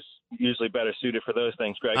office is usually better suited for those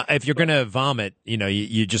things, Greg. If you're going to vomit,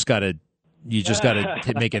 you just got to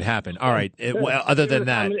make it happen. All right. Other than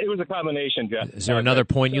that, it was a combination, Jeff. Is there another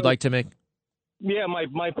point you'd like to make? Yeah,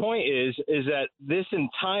 my point is that this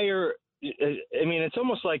entire, I mean, it's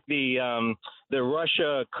almost like the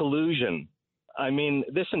Russia collusion. I mean,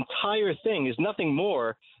 this entire thing is nothing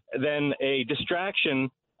more than a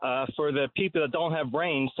distraction for the people that don't have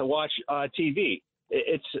brains to watch TV.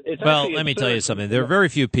 Well, let me tell you something. There are very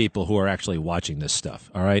few people who are actually watching this stuff,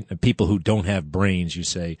 all right? And people who don't have brains, you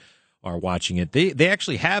say, are watching it. They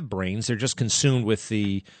actually have brains. They're just consumed with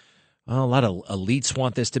a lot of elites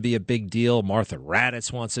want this to be a big deal. Martha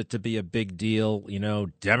Raddatz wants it to be a big deal.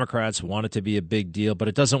 Democrats want it to be a big deal, but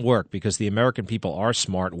it doesn't work because the American people are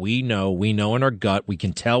smart. We know in our gut. We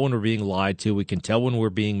can tell when we're being lied to. We can tell when we're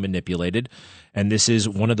being manipulated. And this is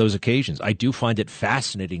one of those occasions. I do find it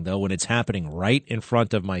fascinating, though, when it's happening right in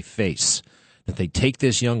front of my face, that they take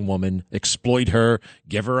this young woman, exploit her,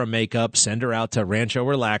 give her a makeup, send her out to Rancho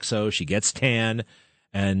Relaxo. She gets tan.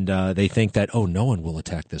 And they think that, no one will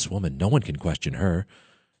attack this woman. No one can question her.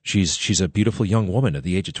 She's a beautiful young woman at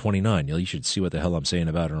the age of 29. You should see what the hell I'm saying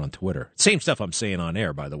about her on Twitter. Same stuff I'm saying on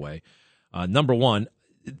air, by the way. Number one,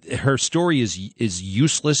 her story is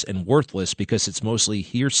useless and worthless because it's mostly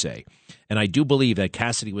hearsay. And I do believe that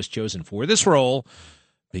Cassidy was chosen for this role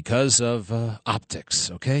because of optics,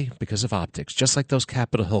 okay? Because of optics, just like those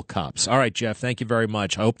Capitol Hill cops. All right, Jeff, thank you very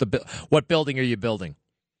much. I hope what building are you building?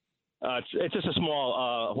 It's just a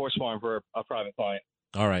small horse farm for a private client.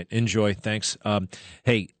 All right. Enjoy. Thanks.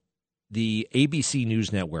 Hey, the ABC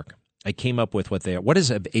News Network, I came up with what does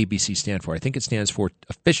ABC stand for? I think it stands for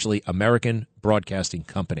officially American Broadcasting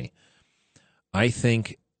Company. I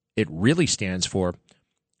think it really stands for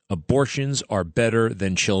abortions are better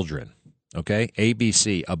than children. Okay?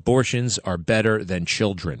 ABC, abortions are better than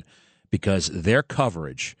children, because their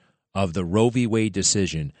coverage of the Roe v. Wade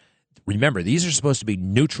decision, remember, these are supposed to be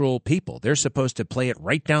neutral people. They're supposed to play it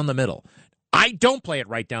right down the middle. I don't play it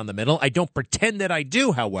right down the middle. I don't pretend that I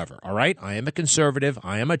do, however, all right? I am a conservative.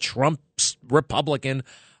 I am a Trump Republican.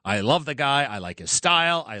 I love the guy. I like his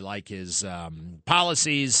style. I like his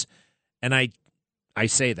policies. And I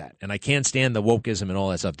say that. And I can't stand the wokeism and all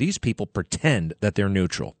that stuff. These people pretend that they're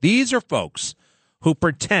neutral. These are folks who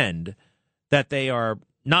pretend that they are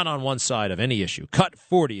not on one side of any issue. Cut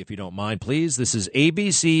 40, if you don't mind, please. This is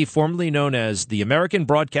ABC, formerly known as the American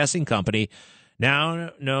Broadcasting Company, now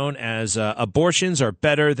known as abortions are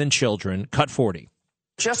better than children. Cut 40.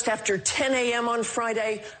 Just after 10 a.m. on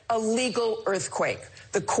Friday, a legal earthquake.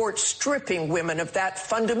 The court stripping women of that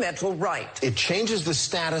fundamental right. It changes the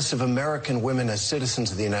status of American women as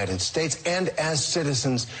citizens of the United States and as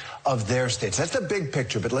citizens of their states. That's the big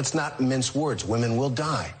picture, but let's not mince words. Women will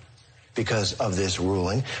die because of this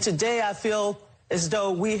ruling. Today, I feel as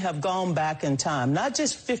though we have gone back in time, not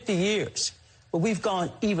just 50 years, but we've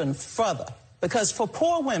gone even further. Because for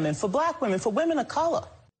poor women, for black women, for women of color.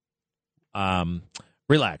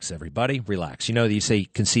 Relax, everybody. Relax. You know, you say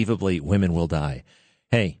conceivably women will die.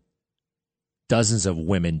 Hey, dozens of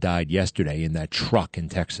women died yesterday in that truck in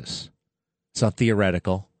Texas. It's not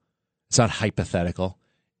theoretical. It's not hypothetical.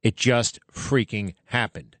 It just freaking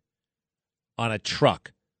happened. On a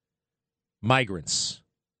truck. Migrants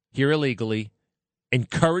here illegally,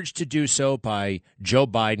 encouraged to do so by Joe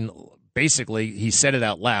Biden. Basically, he said it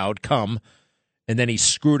out loud, come. And then he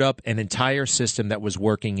screwed up an entire system that was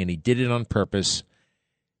working, and he did it on purpose.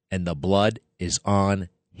 And the blood is on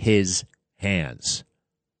his hands.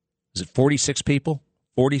 Is it 46 people?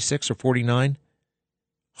 46 or 49?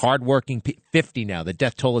 Hardworking 50 now. The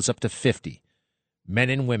death toll is up to 50. Men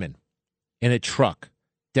and women in a truck,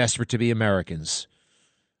 desperate to be Americans.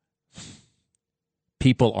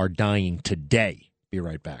 People are dying today. Be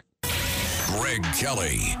right back. Greg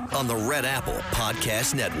Kelly on the Red Apple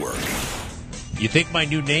Podcast Network. You think my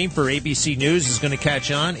new name for ABC News is going to catch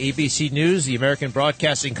on? ABC News, the American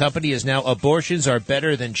Broadcasting Company, is now abortions are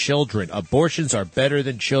better than children. Abortions are better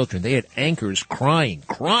than children. They had anchors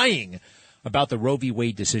crying about the Roe v.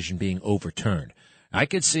 Wade decision being overturned. I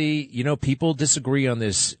could see, people disagree on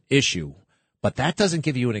this issue, but that doesn't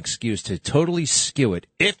give you an excuse to totally skew it.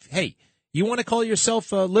 Hey, you want to call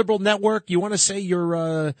yourself a liberal network? You want to say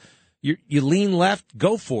you lean left?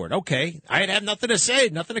 Go for it. Okay. I'd have nothing to say,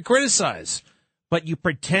 nothing to criticize. But you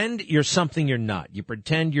pretend you're something you're not. You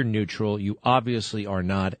pretend you're neutral. You obviously are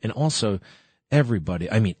not. And also, everybody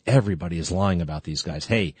is lying about these guys.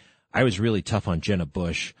 Hey, I was really tough on Jenna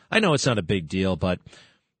Bush. I know it's not a big deal, but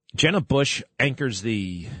Jenna Bush anchors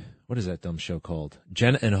what is that dumb show called?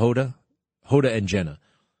 Jenna and Hoda? Hoda and Jenna.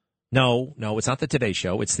 No, it's not the Today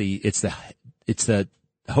Show. It's the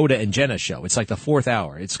Hoda and Jenna show. It's like the fourth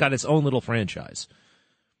hour. It's got its own little franchise.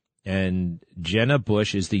 And Jenna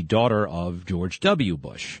Bush is the daughter of George W.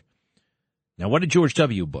 Bush. Now, what did George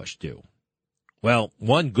W. Bush do? Well,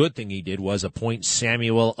 one good thing he did was appoint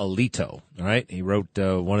Samuel Alito. All right, he wrote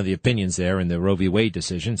one of the opinions there in the Roe v. Wade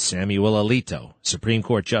decision. Samuel Alito, Supreme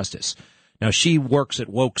Court Justice. Now, she works at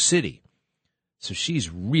Woke City, so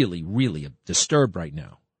she's really, really disturbed right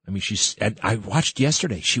now. I mean, I watched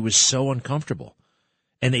yesterday. She was so uncomfortable.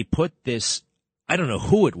 And they put this, I don't know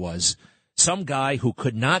who it was, some guy who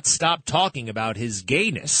could not stop talking about his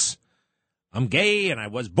gayness. I'm gay and I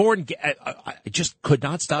was born gay. I just could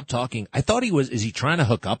not stop talking. I thought is he trying to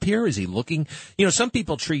hook up here? Is he looking? Some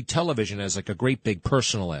people treat television as like a great big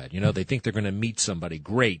personal ad. They think they're going to meet somebody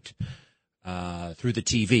great through the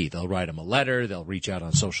TV. They'll write him a letter. They'll reach out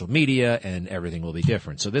on social media and everything will be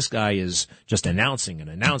different. So this guy is just announcing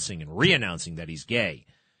and re-announcing that he's gay.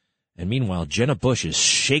 And meanwhile, Jenna Bush is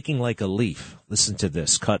shaking like a leaf. Listen to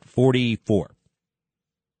this. Cut 44.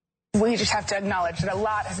 We just have to acknowledge that a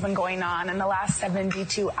lot has been going on in the last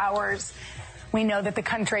 72 hours. We know that the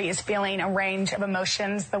country is feeling a range of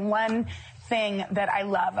emotions. The one thing that I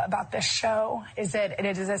love about this show is that it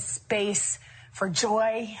is a space for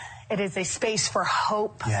joy. It is a space for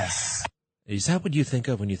hope. Yes. Is that what you think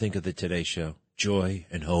of when you think of the Today Show? Joy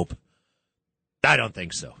and hope? I don't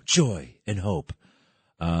think so. Joy and hope.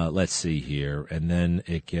 Let's see here. And then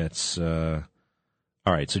it gets... all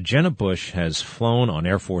right, so Jenna Bush has flown on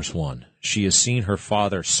Air Force One. She has seen her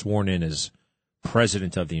father sworn in as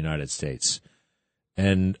President of the United States.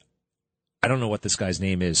 And I don't know what this guy's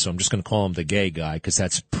name is, so I'm just going to call him the gay guy, because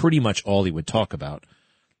that's pretty much all he would talk about.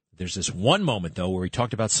 There's this one moment, though, where he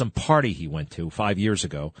talked about some party he went to 5 years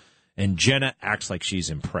ago, and Jenna acts like she's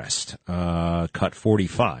impressed. Cut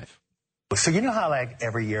 45. So you know how, like,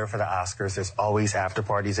 every year for the Oscars, there's always after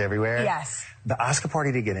parties everywhere? Yes. The Oscar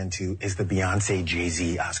party to get into is the Beyonce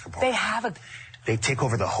Jay-Z Oscar party. They have a... They take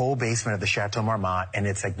over the whole basement of the Chateau Marmont, and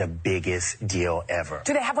it's like the biggest deal ever.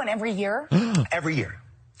 Do they have one every year? Every year.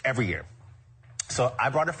 Every year. So I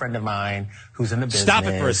brought a friend of mine who's in the business. Stop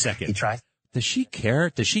it for a second. He tries. Does she care?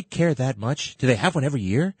 Does she care that much? Do they have one every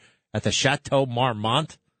year at the Chateau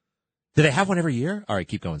Marmont? Do they have one every year? All right,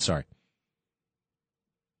 keep going. Sorry.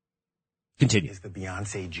 Continue. Is the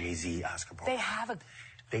Beyonce Jay-Z Oscar party. They have a...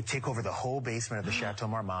 They take over the whole basement of the Chateau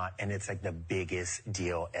Marmont, and it's like the biggest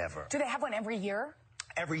deal ever. Do they have one every year?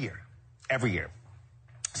 Every year. Every year.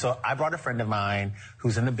 So I brought a friend of mine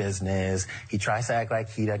who's in the business. He tries to act like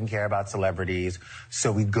he doesn't care about celebrities.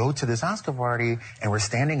 So we go to this Oscar party, and we're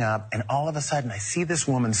standing up, and all of a sudden I see this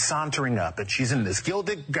woman sauntering up, and she's in this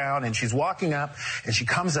gilded gown, and she's walking up, and she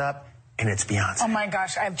comes up, and it's Beyonce. Oh, my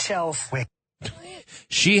gosh, I have chills. Wait.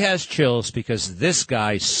 She has chills because this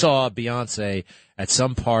guy saw Beyonce at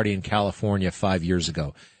some party in California 5 years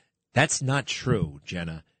ago. That's not true,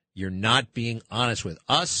 Jenna. You're not being honest with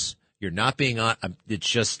us. You're not being on. It's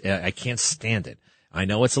just, I can't stand it. I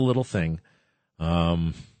know it's a little thing.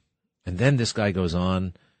 And then this guy goes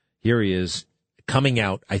on. Here he is coming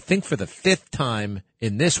out, I think for the fifth time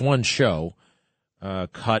in this one show,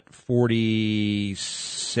 cut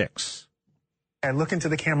 46. I look into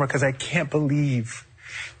the camera because I can't believe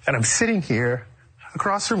that I'm sitting here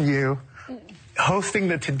across from you, hosting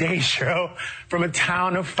the Today Show from a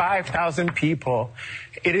town of 5,000 people.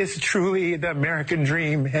 It is truly the American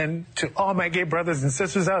dream. And to all my gay brothers and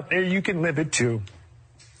sisters out there, you can live it too.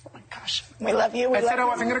 Oh, my gosh. We love you. I said I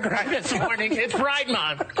wasn't going to cry this morning. It's Pride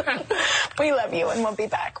Month. We love you, and we'll be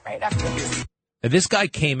back right after this. And this guy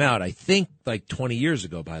came out, I think, like 20 years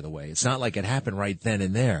ago, by the way. It's not like it happened right then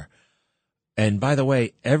and there. And by the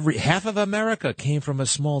way, half of America came from a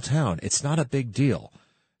small town. It's not a big deal.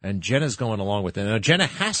 And Jenna's going along with it. Now, Jenna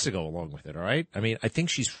has to go along with it, all right? I mean, I think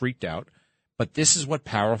she's freaked out. But this is what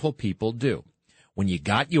powerful people do. When you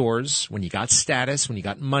got yours, when you got status, when you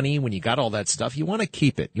got money, when you got all that stuff, you want to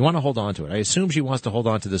keep it. You want to hold on to it. I assume she wants to hold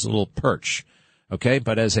on to this little perch, okay?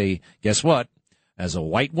 But guess what? As a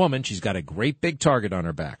white woman, she's got a great big target on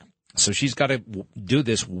her back. So she's got to do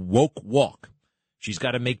this woke walk. She's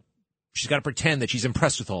got to pretend that she's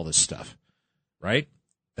impressed with all this stuff, right?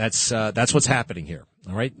 That's what's happening here.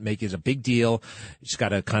 All right, make it a big deal. She's got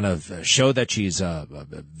to kind of show that she's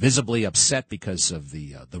visibly upset because of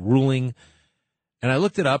the ruling. And I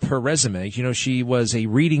looked it up, her resume. You know, she was a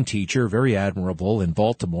reading teacher, very admirable, in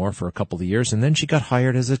Baltimore for a couple of years, and then she got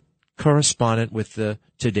hired as a correspondent with the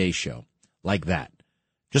Today Show, like that,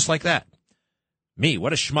 just like that. Me,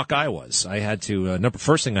 what a schmuck I was. I had to,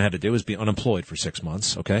 first thing I had to do was be unemployed for 6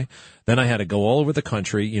 months, okay? Then I had to go all over the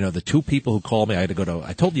country. You know, the two people who called me, I had to go to,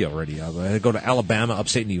 I told you already, I had to go to Alabama,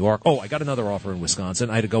 upstate New York. Oh, I got another offer in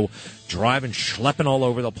Wisconsin. I had to go driving, schlepping all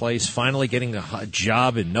over the place, finally getting a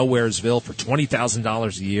job in Nowheresville for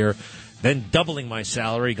 $20,000 a year, then doubling my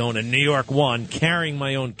salary, going to New York One, carrying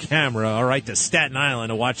my own camera, all right, to Staten Island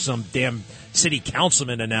to watch some damn city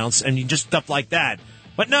councilman announce, and just stuff like that.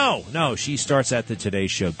 But no, she starts at the Today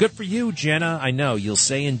Show. Good for you, Jenna. I know you'll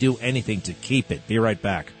say and do anything to keep it. Be right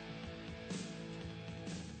back.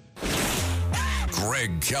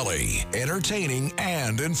 Greg Kelly, entertaining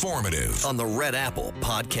and informative. On the Red Apple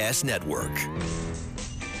Podcast Network.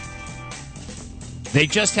 They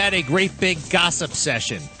just had a great big gossip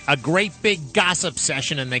session.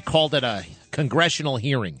 And they called it a congressional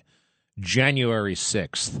hearing. January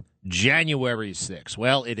 6th.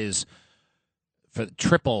 Well, it is for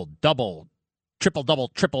triple,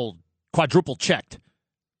 quadruple checked.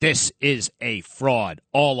 This is a fraud.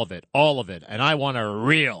 All of it. And I want a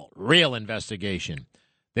real investigation.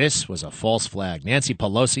 This was a false flag. Nancy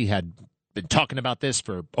Pelosi had been talking about this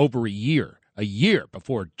for over a year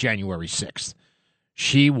before January 6th.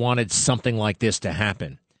 She wanted something like this to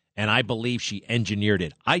happen, and I believe she engineered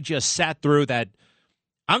it. I just sat through that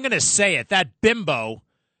I'm going to say it, that bimbo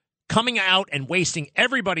coming out and wasting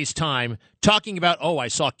everybody's time talking about, oh, I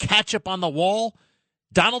saw ketchup on the wall.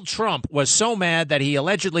 Donald Trump was so mad that he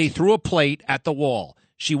allegedly threw a plate at the wall.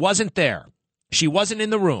 She wasn't there. She wasn't in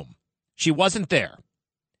the room. She wasn't there.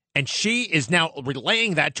 And she is now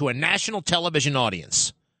relaying that to a national television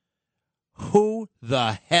audience. Who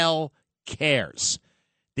the hell cares?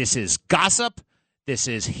 This is gossip. This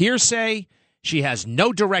is hearsay. She has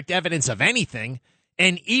no direct evidence of anything.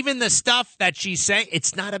 And even the stuff that she's saying,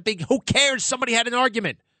 it's not a big, who cares? Somebody had an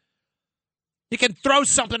argument. You can throw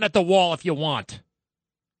something at the wall if you want.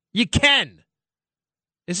 You can.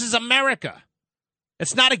 This is America.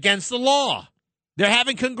 It's not against the law. They're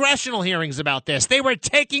having congressional hearings about this. They were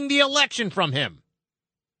taking the election from him.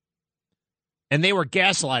 And they were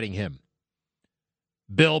gaslighting him.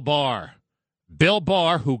 Bill Barr. Bill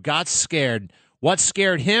Barr, who got scared. What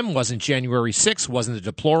scared him wasn't January 6th, wasn't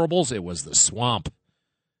the deplorables. It was the swamp.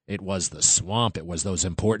 It was the swamp. It was those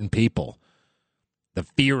important people. The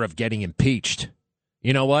fear of getting impeached.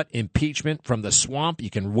 You know what? Impeachment from the swamp, you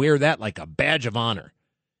can wear that like a badge of honor.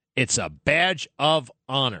 It's a badge of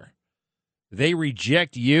honor. They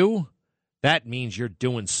reject you, that means you're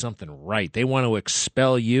doing something right. They want to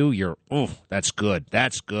expel you, that's good.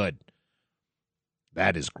 That's good.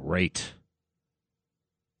 That is great.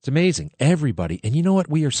 It's amazing. Everybody, and you know what?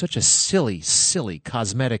 We are such a silly, silly,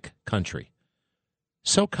 cosmetic country.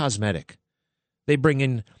 So cosmetic. They bring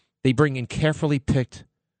in carefully picked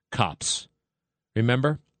cops.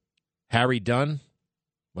 Remember? Harry Dunn?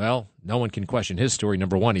 Well, no one can question his story.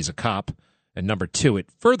 Number one, he's a cop. And number two, it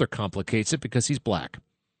further complicates it because he's black.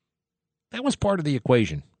 That was part of the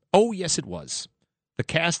equation. Oh, yes, it was. The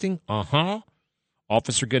casting, Officer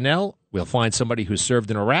Gunnell, we'll find somebody who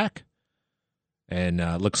served in Iraq. And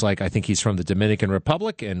looks like, I think he's from the Dominican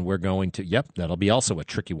Republic. And we're going to, that'll be also a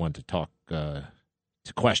tricky one to talk, to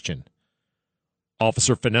question.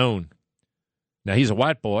 Officer Fanone. Now, he's a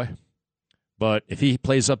white boy. But if he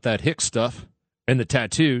plays up that Hicks stuff and the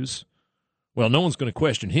tattoos, well, no one's going to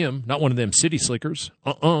question him. Not one of them city slickers.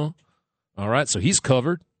 All right, so he's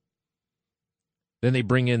covered. Then they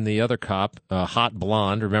bring in the other cop, Hot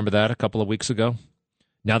Blonde. Remember that a couple of weeks ago?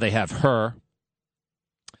 Now they have her.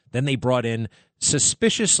 Then they brought in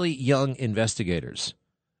suspiciously young investigators.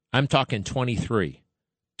 I'm talking 23,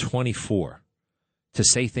 24, to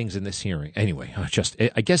say things in this hearing. Anyway,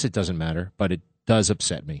 I guess it doesn't matter, but it does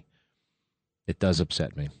upset me. It does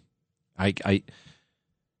upset me.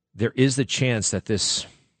 There is the chance that this...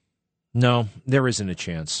 No, there isn't a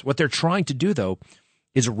chance. What they're trying to do, though,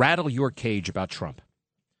 is rattle your cage about Trump.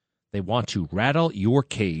 They want to rattle your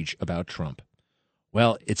cage about Trump.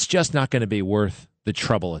 Well, it's just not going to be worth the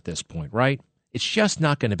trouble at this point, right? It's just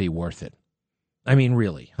not going to be worth it. I mean,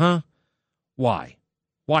 really, huh? Why?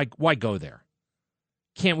 Why go there?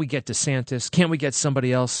 Can't we get DeSantis? Can't we get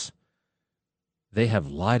somebody else? They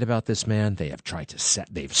have lied about this man. They have tried to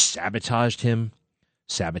they've sabotaged him,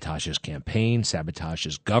 sabotaged his campaign, sabotaged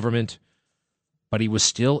his government. But he was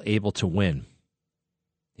still able to win.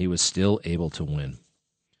 He was still able to win.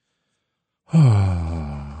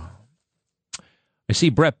 I see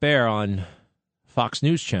Bret Baier on Fox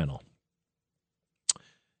News Channel.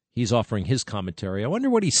 He's offering his commentary. I wonder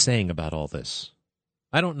what he's saying about all this.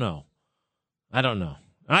 I don't know. I don't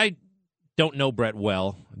know Bret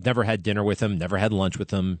well. Never had dinner with him, never had lunch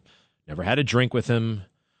with him, never had a drink with him.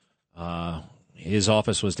 His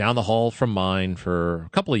office was down the hall from mine for a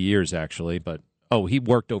couple of years, actually. But, he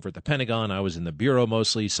worked over at the Pentagon. I was in the bureau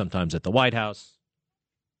mostly, sometimes at the White House.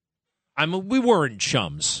 We weren't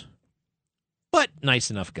chums, but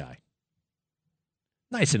nice enough guy.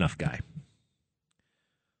 Nice enough guy.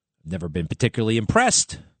 Never been particularly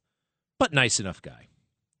impressed, but nice enough guy.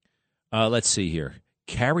 Let's see here.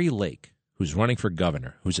 Kari Lake, who's running for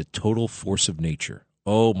governor, who's a total force of nature.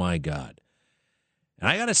 Oh, my God. And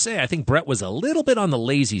I got to say, I think Bret was a little bit on the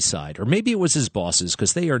lazy side, or maybe it was his bosses,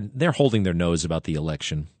 because they're holding their nose about the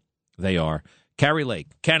election. They are. Kari Lake,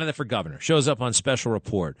 candidate for governor, shows up on Special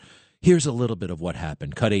Report. Here's a little bit of what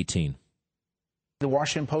happened. Cut 18. The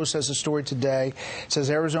Washington Post has a story today. It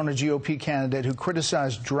says Arizona GOP candidate who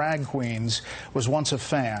criticized drag queens was once a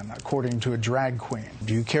fan, according to a drag queen.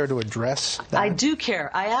 Do you care to address that? I do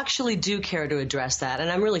care. I actually do care to address that,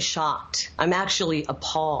 and I'm really shocked. I'm actually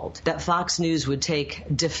appalled that Fox News would take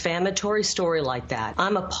a defamatory story like that.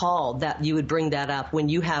 I'm appalled that you would bring that up when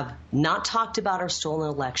you have not talked about our stolen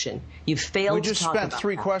election. You've failed to talk about that. We just spent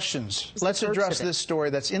 3 questions. Let's address this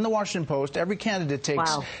story that's in the Washington Post. Every candidate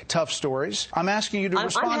takes tough stories. I'm asking asking you to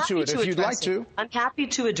respond to it if you'd like to. I'm happy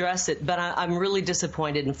to address it, but I'm really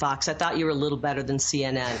disappointed in Fox. I thought you were a little better than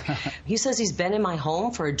CNN. He says he's been in my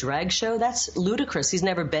home for a drag show. That's ludicrous. He's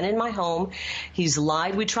never been in my home. He's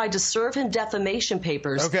lied. We tried to serve him defamation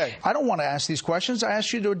papers. Okay. I don't want to ask these questions. I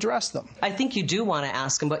asked you to address them. I think you do want to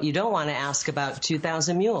ask him, but you don't want to ask about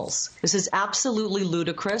 2,000 Mules. This is absolutely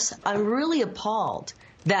ludicrous. I'm really appalled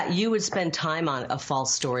that you would spend time on a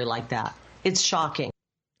false story like that. It's shocking.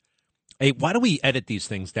 Hey, why do we edit these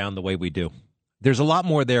things down the way we do? There's a lot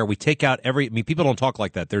more there. We take out people don't talk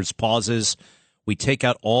like that. There's pauses. We take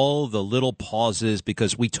out all the little pauses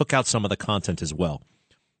because we took out some of the content as well.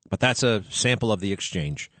 But that's a sample of the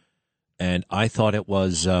exchange. And I thought it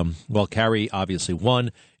was, Carrie obviously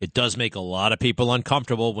won. It does make a lot of people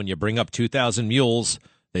uncomfortable when you bring up 2,000 Mules.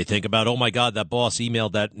 They think about, oh, my God, that boss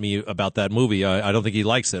emailed me about that movie. I don't think he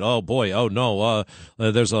likes it. Oh, boy. Oh, no.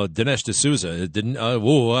 There's a Dinesh D'Souza. It didn't.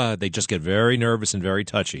 They just get very nervous and very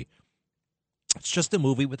touchy. It's just a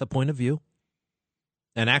movie with a point of view.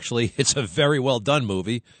 And actually, it's a very well done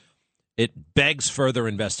movie. It begs further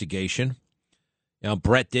investigation.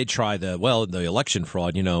 Brett did try the election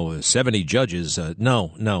fraud, 70 judges.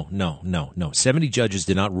 No. 70 judges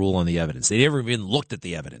did not rule on the evidence. They never even looked at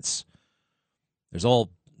the evidence. There's all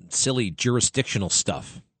silly jurisdictional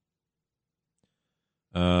stuff.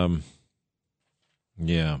 Yeah.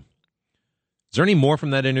 Is there any more from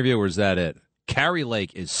that interview, or is that it? Carrie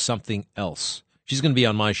Lake is something else. She's going to be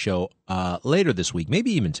on my show later this week,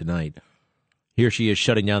 maybe even tonight. Here she is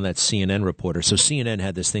shutting down that CNN reporter. So CNN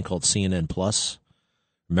had this thing called CNN Plus.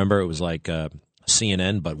 Remember, it was like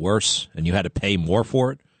CNN, but worse, and you had to pay more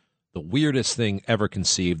for it. The weirdest thing ever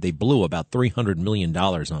conceived. They blew about $300 million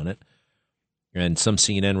on it. And some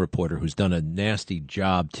CNN reporter who's done a nasty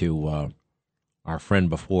job to our friend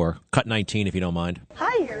before. Cut 19, if you don't mind.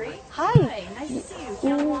 Hi. Hi. Nice to see you.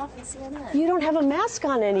 John Wall from CNN. You don't have a mask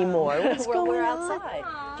on anymore. What's going we're on?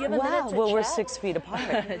 outside. Do you have a minute to chat? We're 6 feet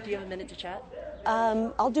apart. Do you have a minute to chat?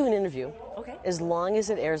 I'll do an interview. Okay. As long as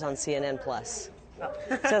it airs on CNN Plus.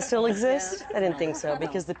 Does that still exist? I didn't think so,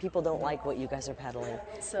 because the people don't like what you guys are peddling,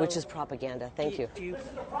 which is propaganda. Thank you.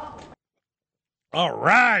 All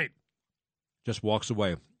right. Just walks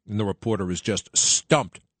away, and the reporter is just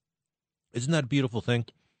stumped. Isn't that a beautiful thing?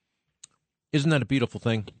 Isn't that a beautiful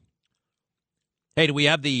thing? Hey, do we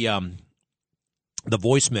have the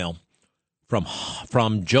voicemail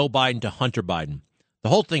from Joe Biden to Hunter Biden? The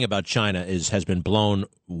whole thing about China has been blown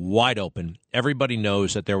wide open. Everybody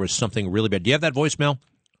knows that there was something really bad. Do you have that voicemail?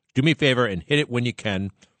 Do me a favor and hit it when you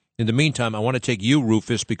can. In the meantime, I want to take you,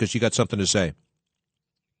 Rufus, because you got something to say.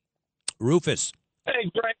 Rufus.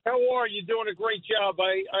 Hey, Greg, how are you? Doing a great job.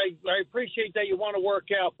 I appreciate that you want to work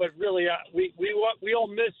out, but really, we all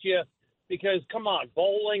miss you because, come on,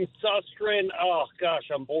 bowling, Susteren. Oh, gosh,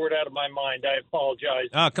 I'm bored out of my mind. I apologize.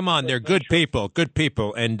 Oh, come on. They're good people. Good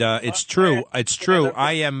people. And it's true. It's true.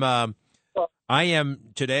 I am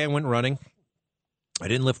today I went running. I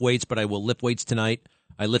didn't lift weights, but I will lift weights tonight.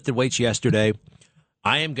 I lifted weights yesterday.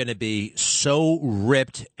 I am going to be so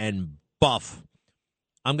ripped and buff.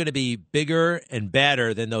 I'm going to be bigger and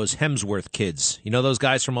badder than those Hemsworth kids. You know those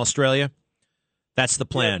guys from Australia? That's the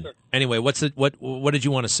plan. Yes, anyway, what did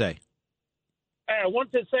you want to say? I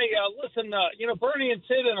want to say, listen, Bernie and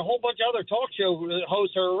Sid and a whole bunch of other talk show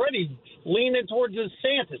hosts are already leaning towards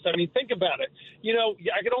DeSantis. I mean, think about it.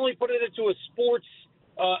 I could only put it into a sports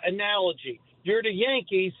analogy. You're the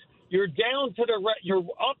Yankees. You're down to you're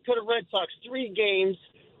up to the Red Sox 3 games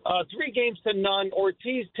to none.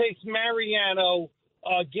 Ortiz takes Mariano.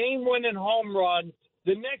 Game-winning home run.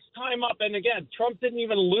 The next time up, and again, Trump didn't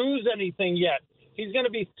even lose anything yet. He's going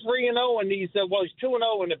to be 3-0 in these. He's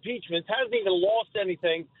 2-0 in impeachments. Hasn't even lost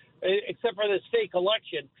anything except for this fake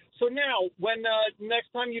election. So now, when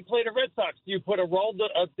next time you play the Red Sox, do you put a role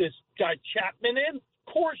of this guy Chapman in?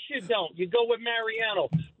 Of course you don't. You go with Mariano.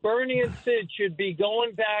 Bernie and Sid should be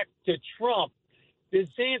going back to Trump.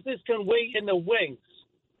 DeSantis can wait in the wings.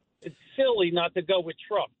 It's silly not to go with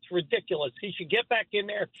Trump. It's ridiculous. He should get back in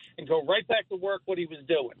there and go right back to work what he was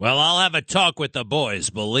doing. Well, I'll have a talk with the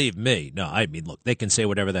boys, believe me. No, I mean, look, they can say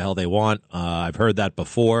whatever the hell they want. I've heard that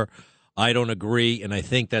before. I don't agree, and I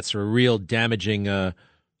think that's a real damaging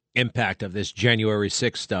impact of this January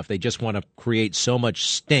 6th stuff. They just want to create so much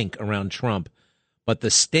stink around Trump, but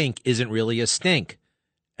the stink isn't really a stink.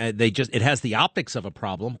 It has the optics of a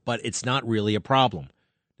problem, but it's not really a problem.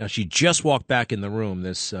 Now, she just walked back in the room,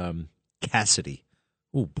 this Cassidy.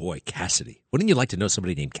 Oh, boy, Cassidy. Wouldn't you like to know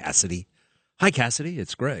somebody named Cassidy? Hi, Cassidy.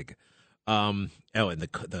 It's Greg. And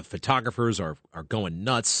the photographers are going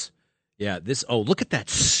nuts. Yeah, look at that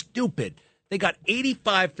stupid. They got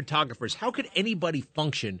 85 photographers. How could anybody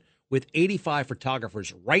function with 85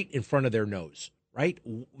 photographers right in front of their nose, right?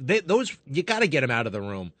 Those you got to get them out of the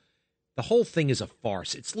room. The whole thing is a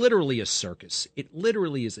farce. It's literally a circus. It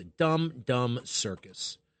literally is a dumb, dumb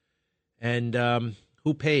circus. And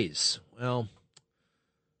who pays? Well,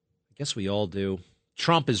 I guess we all do.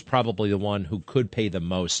 Trump is probably the one who could pay the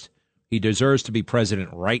most. He deserves to be president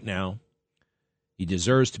right now. He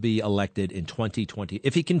deserves to be elected in 2020,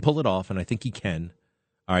 if he can pull it off, and I think he can.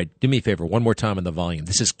 All right, do me a favor, one more time on the volume.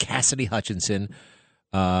 This is Cassidy Hutchinson,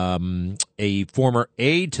 a former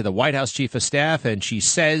aide to the White House chief of staff, and she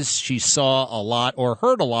says she saw a lot or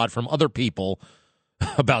heard a lot from other people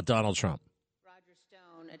about Donald Trump. Roger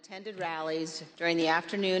Stone attended rallies during the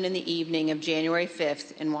afternoon and the evening of January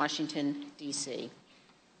 5th in Washington, D.C.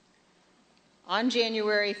 On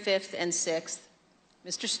January 5th and 6th,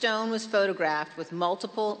 Mr. Stone was photographed with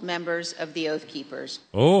multiple members of the Oath Keepers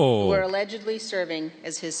who were allegedly serving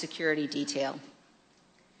as his security detail.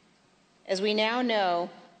 As we now know,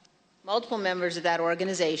 multiple members of that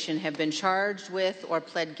organization have been charged with or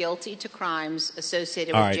pled guilty to crimes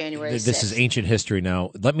associated with January 6th. This is ancient history now.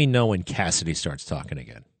 Let me know when Cassidy starts talking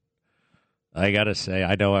again. I got to say,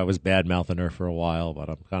 I know I was bad-mouthing her for a while, but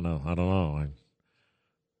I'm kind of, I don't know.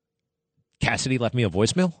 Cassidy left me a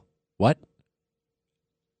voicemail? What?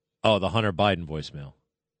 Oh, the Hunter Biden voicemail.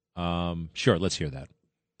 Sure, let's hear that.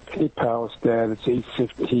 Hey, pal, it's Dad. It's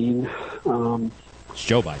 8:15. It's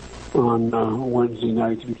Joe Biden. On Wednesday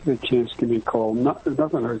night, if you get a chance, give me a call. Nothing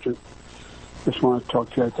urgent. Just want to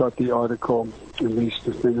talk to you. I thought the article, at least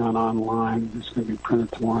the thing online, is going to be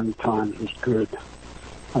printed tomorrow in the Times, was good.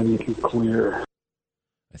 I think you're clear.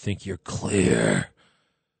 I think you're clear.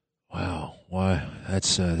 Wow. Why,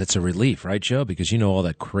 that's a relief, right, Joe? Because you know all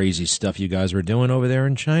that crazy stuff you guys were doing over there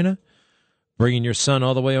in China? Bringing your son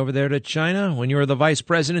all the way over there to China when you were the vice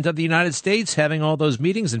president of the United States, having all those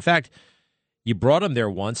meetings. In fact, you brought him there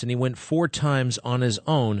once, and he went 4 times on his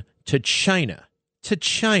own to China,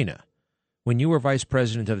 when you were vice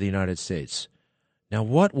president of the United States. Now,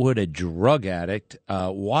 what would a drug addict,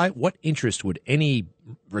 what interest would any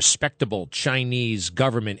respectable Chinese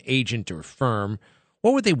government agent or firm,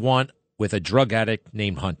 what would they want with a drug addict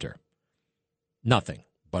named Hunter? Nothing.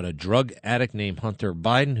 But a drug addict named Hunter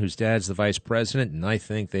Biden, whose dad's the vice president, and I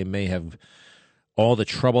think they may have all the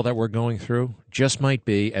trouble that we're going through, just might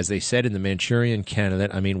be, as they said in the Manchurian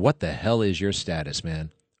Candidate, I mean, what the hell is your status,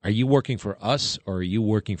 man? Are you working for us or are you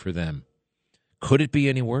working for them? Could it be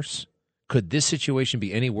any worse? Could this situation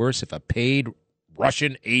be any worse if a paid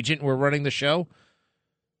Russian agent were running the show?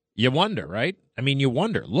 You wonder, right? I mean, you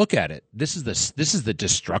wonder. Look at it. This is the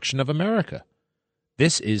destruction of America.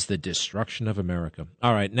 This is the destruction of America.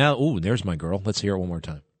 All right, now, there's my girl. Let's hear it one more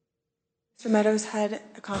time. Mr. Meadows had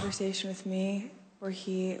a conversation with me where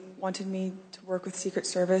he wanted me to work with Secret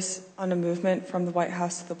Service on a movement from the White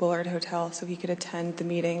House to the Willard Hotel so he could attend the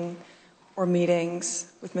meeting or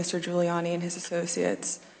meetings with Mr. Giuliani and his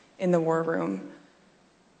associates in the war room.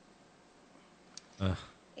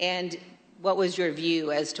 And what was your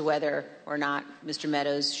view as to whether or not Mr.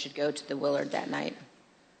 Meadows should go to the Willard that night?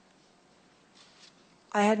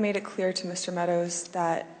 I had made it clear to Mr. Meadows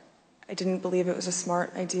that I didn't believe it was a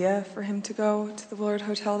smart idea for him to go to the Willard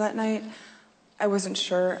Hotel that night. I wasn't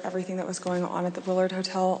sure everything that was going on at the Willard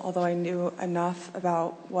Hotel, although I knew enough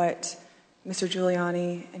about what Mr.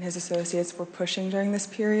 Giuliani and his associates were pushing during this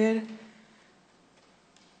period.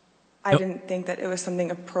 I didn't think that it was something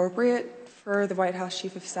appropriate for the White House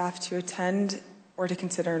Chief of Staff to attend or to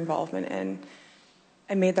consider involvement in.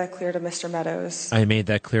 I made that clear to Mr. Meadows. I made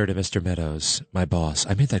that clear to Mr. Meadows, my boss.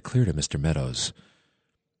 I made that clear to Mr. Meadows.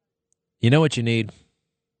 You know what you need?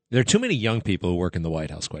 There are too many young people who work in the White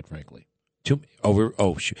House, quite frankly.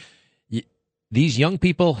 These young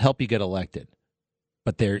people help you get elected,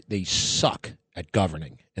 but they suck at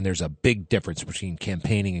governing, and there's a big difference between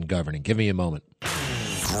campaigning and governing. Give me a moment.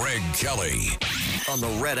 Greg Kelly on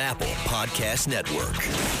the Red Apple Podcast Network.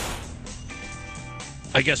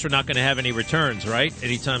 I guess we're not going to have any returns, right?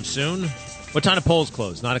 Anytime soon. What time do polls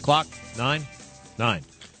close? 9 o'clock? 9? 9.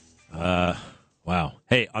 Wow.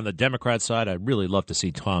 Hey, on the Democrat side, I'd really love to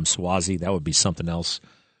see Tom Suozzi. That would be something else.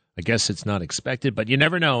 I guess it's not expected, but you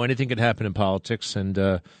never know. Anything could happen in politics.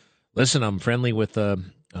 And listen, I'm friendly with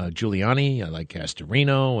Giuliani. I like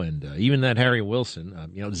Castorino and even that Harry Wilson.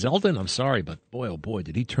 Zeldin, I'm sorry, but boy, oh boy,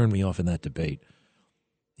 did he turn me off in that debate.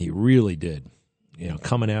 He really did.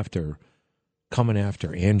 Coming after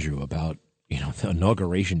Andrew about, the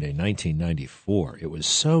Inauguration Day, 1994. It was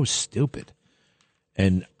so stupid.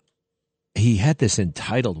 And he had this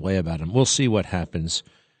entitled way about him. We'll see what happens.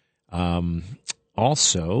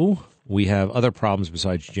 Also, we have other problems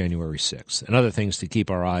besides January 6th and other things to keep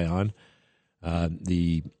our eye on.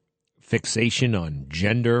 The fixation on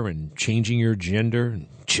gender and changing your gender, and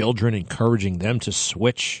children encouraging them to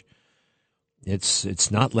switch.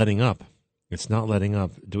 It's not letting up. It's not letting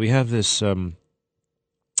up. Do we have this?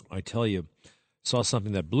 I tell you, saw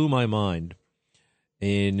something that blew my mind.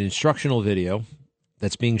 An instructional video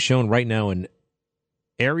that's being shown right now in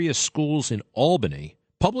area schools in Albany,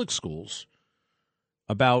 public schools,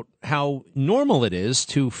 about how normal it is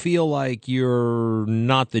to feel like you're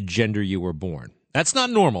not the gender you were born. That's not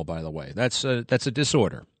normal, by the way. That's a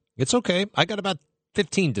disorder. It's okay. I got about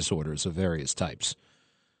 15 disorders of various types.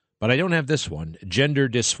 But I don't have this one, gender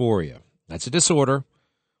dysphoria. That's a disorder.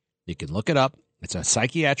 You can look it up. It's a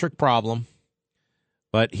psychiatric problem.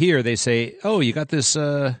 But here they say, oh, you got this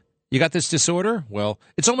disorder? Well,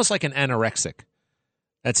 it's almost like an anorexic.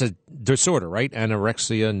 That's a disorder, right?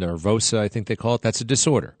 Anorexia nervosa, I think they call it. That's a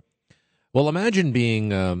disorder. Well, imagine being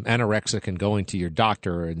anorexic and going to your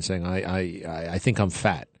doctor and saying, I think I'm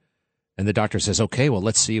fat. And the doctor says, okay, well,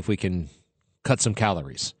 let's see if we can cut some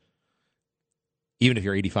calories. Even if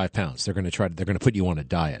you're 85 pounds, they're going to put you on a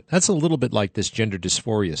diet. That's a little bit like this gender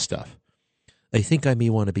dysphoria stuff. I think I may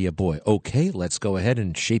want to be a boy. Okay, let's go ahead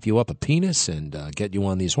and shape you up a penis and get you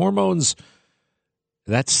on these hormones.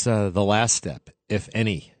 That's the last step, if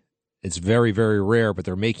any. It's very, very rare, but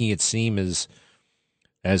they're making it seem as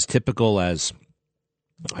typical as,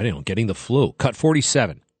 I don't know, getting the flu. Cut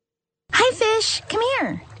 47. Hi, Fish. Come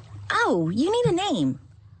here. Oh, you need a name.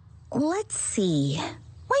 Let's see.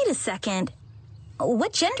 Wait a second.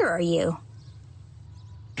 What gender are you?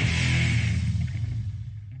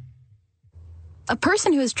 A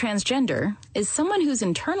person who is transgender is someone whose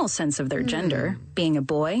internal sense of their gender, being a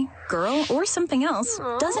boy, girl, or something else,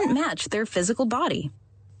 doesn't match their physical body.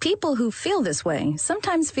 People who feel this way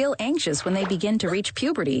sometimes feel anxious when they begin to reach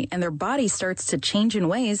puberty and their body starts to change in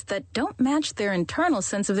ways that don't match their internal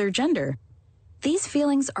sense of their gender. These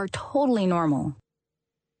feelings are totally normal.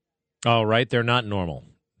 All right, they're not normal.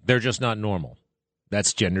 They're just not normal.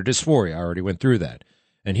 That's gender dysphoria. I already went through that.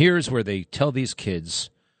 And here's where they tell these kids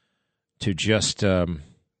to just,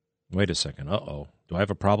 wait a second. Uh-oh. Do I have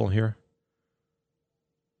a problem here?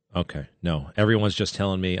 Okay. No. Everyone's just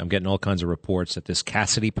telling me, I'm getting all kinds of reports that this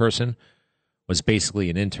Cassidy person was basically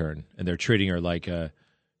an intern, and they're treating her like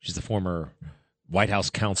she's the former White House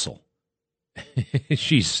counsel.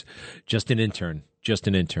 She's just an intern. Just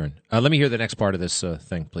an intern. Let me hear the next part of this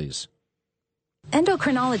thing, please.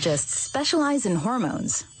 Endocrinologists specialize in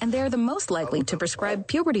hormones, and they're the most likely to prescribe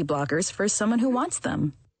puberty blockers for someone who wants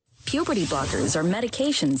them. Puberty blockers are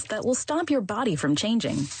medications that will stop your body from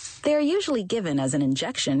changing. They are usually given as an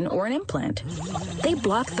injection or an implant. They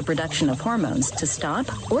block the production of hormones to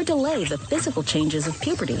stop or delay the physical changes of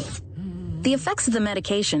puberty. The effects of the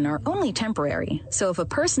medication are only temporary, so if a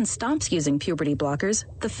person stops using puberty blockers,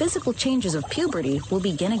 the physical changes of puberty will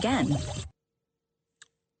begin again.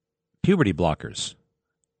 Puberty blockers.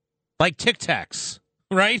 Like Tic Tacs,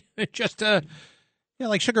 right? Just,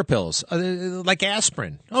 like sugar pills, like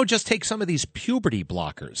aspirin. Oh, just take some of these puberty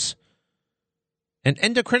blockers. And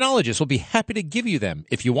endocrinologists will be happy to give you them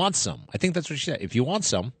if you want some. I think that's what she said. If you want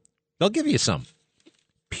some, they'll give you some.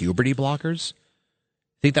 Puberty blockers?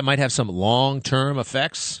 Think that might have some long-term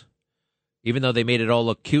effects? Even though they made it all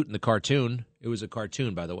look cute in the cartoon. It was a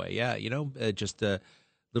cartoon, by the way. Yeah, just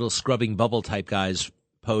little scrubbing bubble type guys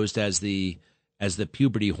posed as the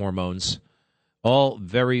puberty hormones. All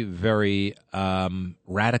very, very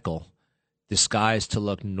radical, disguised to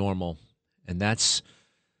look normal. And that's,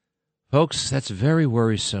 folks, that's very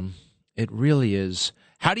worrisome. It really is.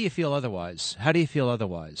 How do you feel otherwise? How do you feel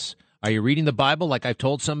otherwise? Are you reading the Bible like I've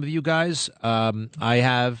told some of you guys? I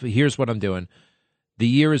have. Here's what I'm doing. The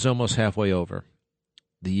year is almost halfway over.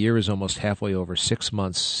 The year is almost halfway over. 6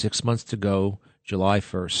 months. 6 months to go. July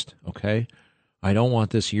 1st, okay? I don't want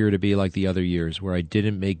this year to be like the other years where I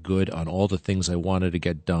didn't make good on all the things I wanted to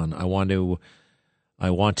get done. I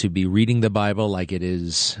want to be reading the Bible like it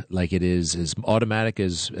is as automatic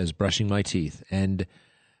as brushing my teeth. And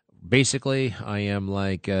basically, I am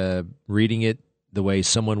like reading it the way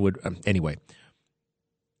someone would anyway.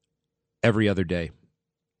 Every other day.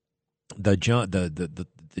 The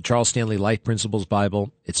Charles Stanley Life Principles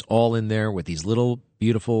Bible, it's all in there with these little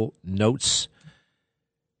beautiful notes.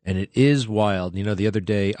 And it is wild. The other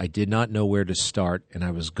day I did not know where to start, and I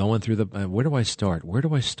was going through where do I start? Where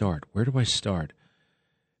do I start? Where do I start?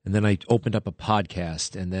 And then I opened up a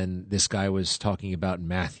podcast, and then this guy was talking about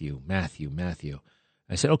Matthew.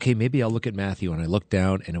 I said, okay, maybe I'll look at Matthew, and I looked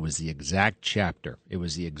down, and it was the exact chapter. It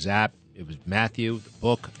was Matthew, the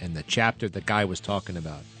book, and the chapter the guy was talking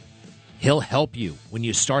about. He'll help you. When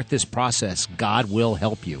you start this process, God will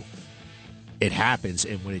help you. it happens.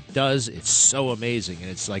 And when it does, it's so amazing. And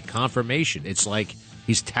it's like confirmation. It's like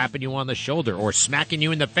he's tapping you on the shoulder or smacking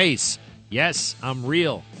you in the face. Yes, I'm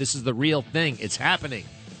real. This is the real thing. It's happening.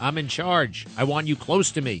 I'm in charge. I want you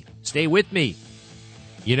close to me. Stay with me.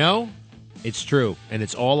 You know, it's true. And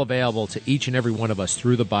it's all available to each and every one of us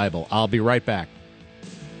through the Bible. I'll be right back.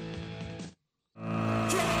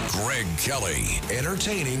 Greg Kelly,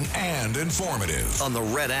 entertaining and informative. On the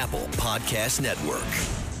Red Apple Podcast Network.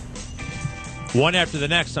 One after the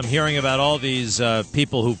next, I'm hearing about all these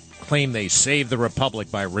people who claim they saved the republic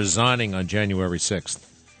by resigning on January 6th.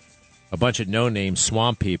 A bunch of no-name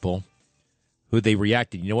swamp people who they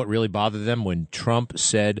reacted. You know what really bothered them? When Trump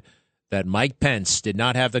said that Mike Pence did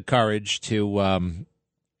not have the courage to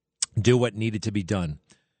do what needed to be done.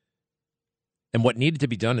 And what needed to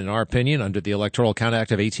be done, in our opinion, under the Electoral Count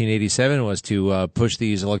Act of 1887 was to push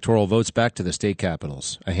these electoral votes back to the state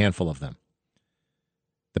capitals, a handful of them.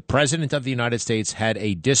 The President of the United States had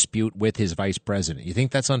a dispute with his Vice President. You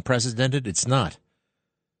think that's unprecedented? It's not.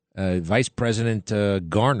 Vice President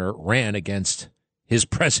Garner ran against his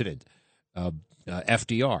president,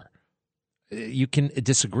 FDR. You can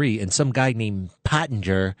disagree. And some guy named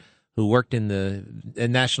Pottinger, who worked in the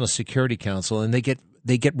National Security Council, and they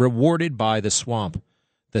get rewarded by the swamp.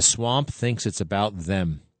 The swamp thinks it's about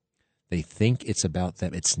them. They think it's about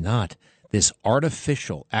them. It's not. This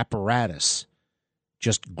artificial apparatus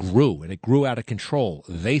just grew, and it grew out of control.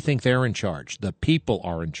 They think they're in charge. The people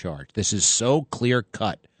are in charge. This is so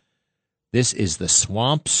clear-cut. This is the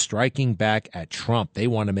swamp striking back at Trump. They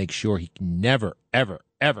want to make sure he never, ever,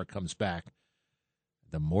 ever comes back.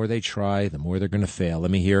 The more they try, the more they're going to fail. Let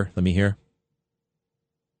me hear. And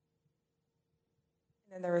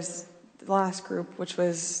then there was the last group, which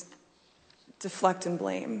was deflect and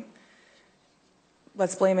blame.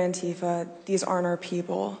 Let's blame Antifa. These aren't our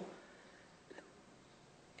people.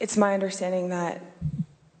 It's my understanding that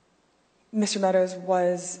Mr. Meadows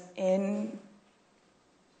was in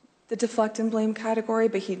the deflect and blame category,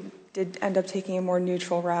 but he did end up taking a more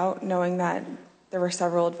neutral route, knowing that there were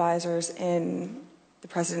several advisors in the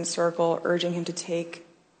president's circle urging him to take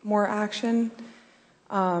more action,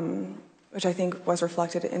 which I think was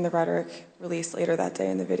reflected in the rhetoric released later that day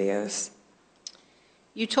in the videos.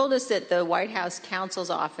 You told us that the White House counsel's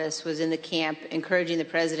office was in the camp encouraging the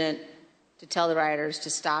president to tell the rioters to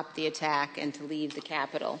stop the attack and to leave the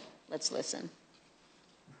Capitol. Let's listen.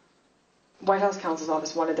 White House counsel's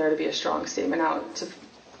office wanted there to be a strong statement out to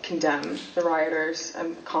condemn the rioters.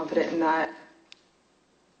 I'm confident in that.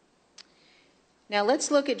 Now let's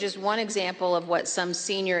look at just one example of what some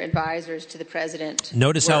senior advisors to the president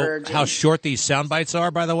Notice were how short these sound bites are,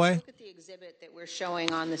 by the way. Look at the exhibit that we're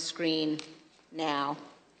showing on the screen now.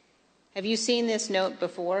 Have you seen this note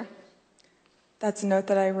before? That's a note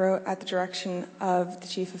that I wrote at the direction of the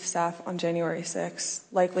Chief of Staff on January 6th,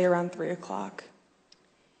 likely around 3 o'clock.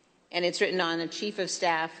 And it's written on a Chief of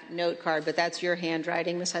Staff note card, but that's your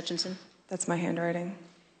handwriting, Ms. Hutchinson? That's my handwriting.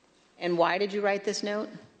 And why did you write this note?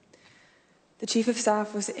 The Chief of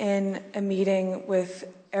Staff was in a meeting with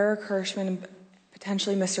Eric Hirschman and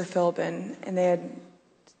potentially Mr. Philbin, and they had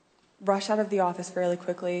rushed out of the office fairly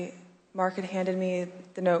quickly. Mark had handed me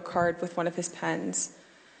the note card with one of his pens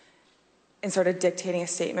and started dictating a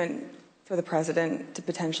statement for the president to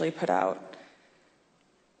potentially put out.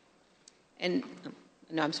 And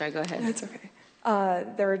no, I'm sorry, go ahead. That's okay.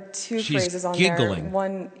 There were two She's phrases on giggling. there,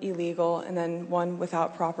 one illegal and then one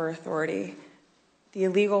without proper authority. The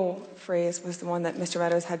illegal phrase was the one that Mr.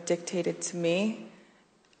 Meadows had dictated to me.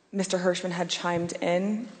 Mr. Hirschman had chimed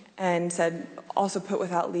in and said, also put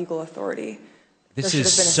without legal authority. This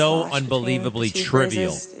is so unbelievably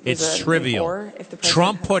trivial. It's trivial.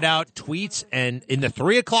 Trump put out tweets, and in the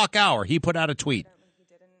 3 o'clock hour, he put out a tweet.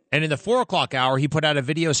 And in the 4 o'clock hour, he put out a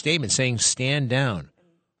video statement saying, stand down.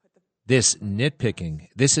 This nitpicking,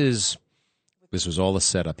 this was all a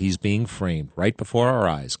setup. He's being framed right before our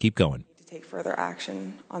eyes. Keep going. To take further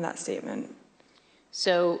action on that statement.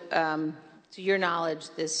 So, to your knowledge,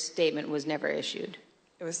 this statement was never issued?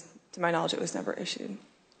 To my knowledge, it was never issued.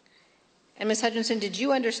 And Ms. Hutchinson, did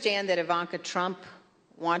you understand that Ivanka Trump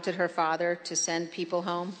wanted her father to send people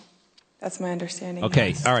home? That's my understanding. Okay,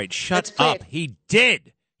 yes. all right, shut up. He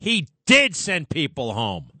did. He did send people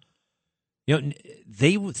home. You know,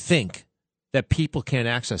 they would think that people can't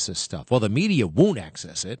access this stuff. Well, the media won't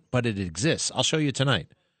access it, but it exists. I'll show you tonight.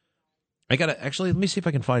 Let me see if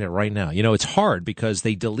I can find it right now. You know, it's hard because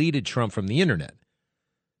they deleted Trump from the internet.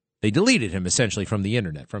 They deleted him essentially from the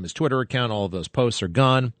internet, from his Twitter account. All of those posts are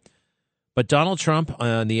gone. But Donald Trump,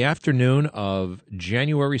 on the afternoon of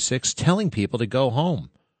January 6th, telling people to go home.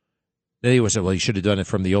 Then he said, well, you should have done it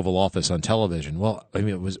from the Oval Office on television. Well, I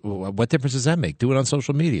mean, what difference does that make? Do it on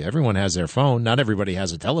social media. Everyone has their phone. Not everybody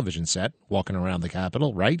has a television set walking around the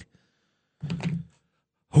Capitol, right?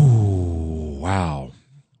 Oh, wow.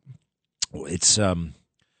 It's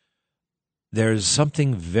there's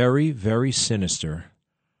something very, very sinister.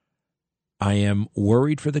 I am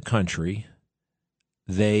worried for the country.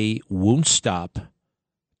 They won't stop.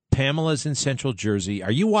 Pamela's in Central Jersey.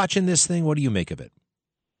 Are you watching this thing? What do you make of it?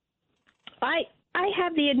 I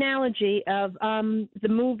have the analogy of the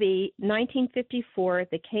movie 1954,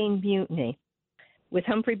 The Caine Mutiny, with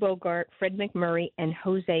Humphrey Bogart, Fred McMurray, and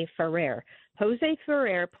Jose Ferrer. Jose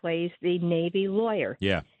Ferrer plays the Navy lawyer.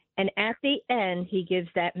 Yeah. And at the end, he gives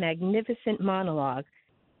that magnificent monologue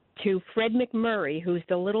to Fred McMurray, who's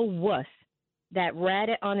the little wuss that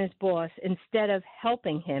ratted on his boss instead of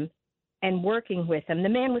helping him and working with him. The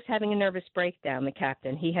man was having a nervous breakdown, the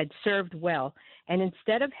captain. He had served well. And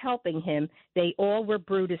instead of helping him, they all were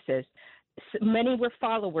Brutuses. Many were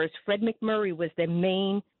followers. Fred McMurray was the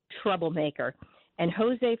main troublemaker. And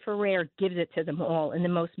Jose Ferrer gives it to them all in the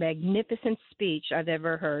most magnificent speech I've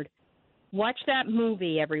ever heard. Watch that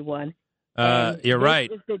movie, everyone. You're right.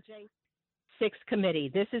 This is the J6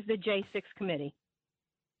 committee. This is the J6 committee.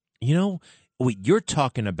 You know, what you're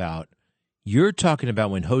talking about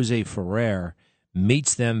when Jose Ferrer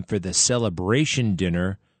meets them for the celebration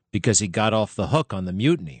dinner because he got off the hook on the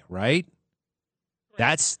mutiny, right?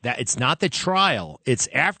 That's that. It's not the trial. It's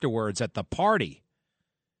afterwards at the party.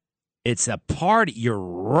 It's a party. You're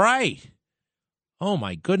right. Oh,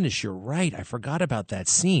 my goodness, you're right. I forgot about that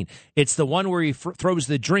scene. It's the one where he throws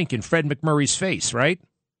the drink in Fred McMurray's face, right?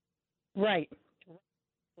 Right.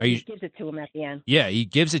 He gives it to him at the end. Yeah, he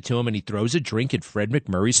gives it to him, and he throws a drink in Fred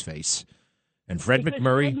McMurray's face. And Fred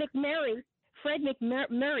McMurray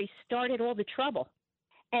started all the trouble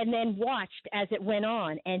and then watched as it went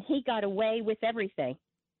on, and he got away with everything.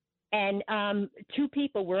 And 2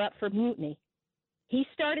 people were up for mutiny. He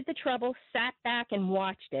started the trouble, sat back and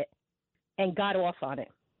watched it, and got off on it.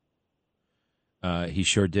 He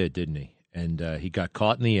sure did, didn't he? And he got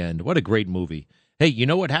caught in the end. What a great movie. Hey, you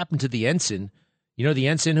know what happened to the ensign? You know the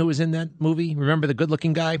ensign who was in that movie? Remember the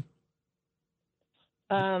good-looking guy?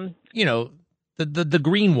 You know, the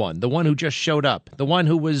green one, the one who just showed up, the one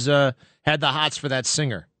who was had the hots for that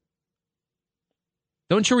singer.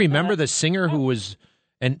 Don't you remember the singer who was,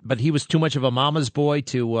 but he was too much of a mama's boy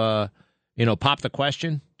to, pop the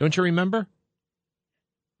question? Don't you remember?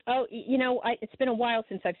 Oh, it's been a while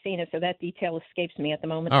since I've seen it, so that detail escapes me at the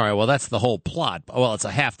moment. All right, well, that's the whole plot. Well, it's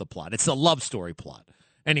a half the plot. It's the love story plot.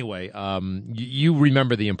 Anyway, you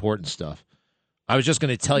remember the important stuff. I was just going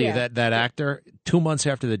to tell you that actor, 2 months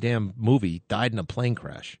after the damn movie, died in a plane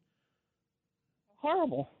crash.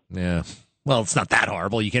 Horrible. Yeah. Well, it's not that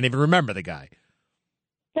horrible. You can't even remember the guy.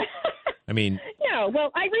 I mean... No,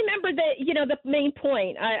 well, I remember the main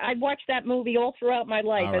point. I watched that movie all throughout my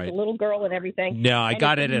life as a little girl and everything. No, I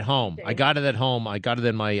got it at home. I got it at home. I got it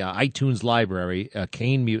in my iTunes library, the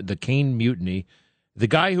Caine Mutiny. The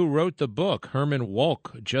guy who wrote the book, Herman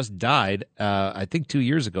Wouk, just died, I think 2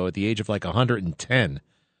 years ago at the age of 110.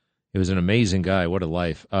 He was an amazing guy. What a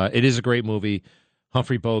life. It is a great movie.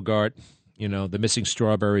 Humphrey Bogart, The Missing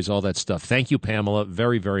Strawberries, all that stuff. Thank you, Pamela,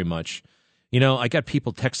 very, very much. I got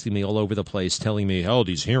people texting me all over the place telling me, oh,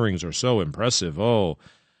 these hearings are so impressive. Oh,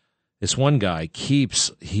 this one guy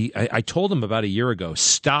I told him about a year ago,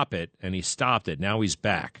 stop it, and he stopped it. Now he's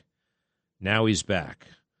back.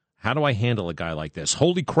 How do I handle a guy like this?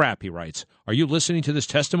 Holy crap, he writes. Are you listening to this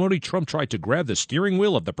testimony? Trump tried to grab the steering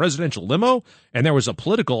wheel of the presidential limo, and there was a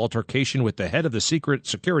political altercation with the head of the secret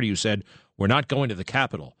security who said, we're not going to the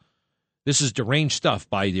Capitol. This is deranged stuff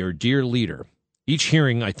by their dear leader. Each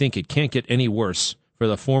hearing, I think it can't get any worse for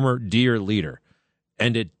the former dear leader.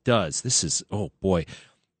 And it does. This is, oh boy.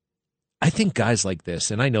 I think guys like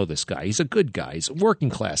this, and I know this guy, he's a good guy, he's a working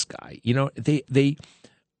class guy.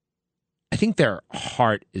 I think their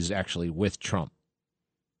heart is actually with Trump.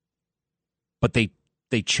 But they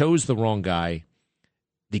chose the wrong guy.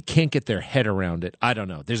 They can't get their head around it. I don't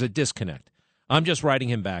know. There's a disconnect. I'm just writing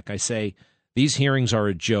him back. I say, these hearings are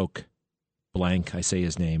a joke. Blank, I say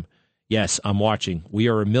his name. Yes, I'm watching. We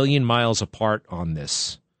are 1,000,000 miles apart on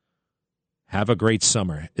this. Have a great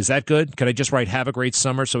summer. Is that good? Can I just write have a great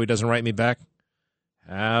summer so he doesn't write me back?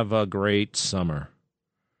 Have a great summer.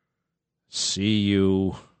 See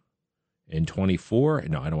you in 24.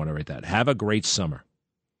 No, I don't want to write that. Have a great summer.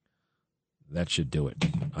 That should do it.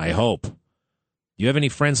 I hope. Do you have any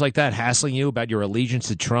friends like that hassling you about your allegiance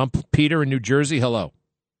to Trump? Peter in New Jersey, hello.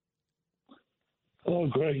 Hello,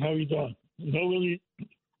 Greg. How are you doing?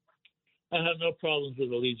 I have no problems with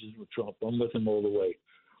allegiance with Trump. I'm with him all the way.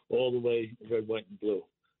 all the way red, white, and blue.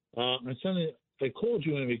 I called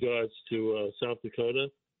you in regards to South Dakota.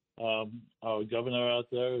 Our governor out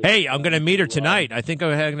there. Hey, I'm going to meet her tonight. I think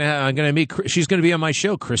I'm going to meet. She's going to be on my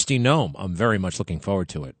show, Kristi Noem. I'm very much looking forward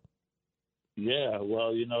to it. Yeah,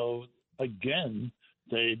 well, again,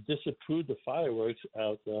 they disapproved the fireworks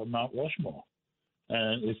at Mount Rushmore.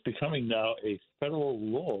 And it's becoming now a federal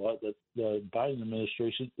law that the Biden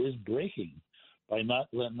administration is breaking by not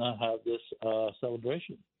letting them have this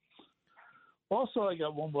celebration. Also, I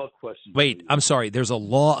got one more question. Wait, I'm sorry. There's a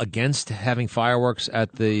law against having fireworks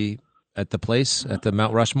at the place, at the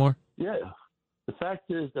Mount Rushmore? Yeah. The fact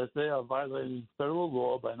is that they are violating federal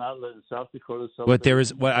law by not letting South Dakota celebrate. But there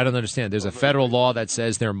is, I don't understand. There's a federal law that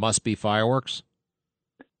says there must be fireworks?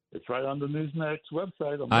 It's right on the Newsmax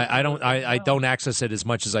website. I don't access it as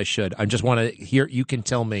much as I should. I just want to hear, you can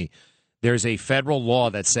tell me, there's a federal law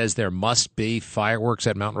that says there must be fireworks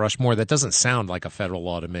at Mount Rushmore. That doesn't sound like a federal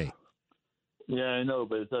law to me. Yeah, I know,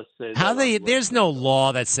 but it does say there's no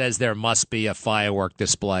law that says there must be a firework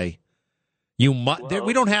display.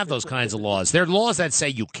 We don't have those kinds of laws. There are laws that say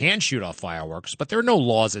you can shoot off fireworks, but there are no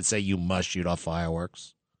laws that say you must shoot off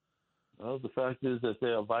fireworks. Well, the fact is that they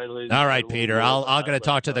are violating. All right, Peter. I'm going to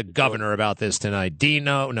talk to the governor about this tonight.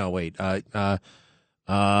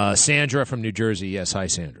 Sandra from New Jersey. Yes, hi,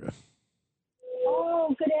 Sandra.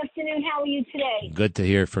 Oh, good afternoon. How are you today? Good to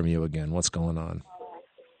hear from you again. What's going on?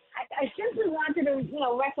 I simply wanted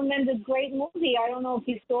to, recommend a great movie. I don't know if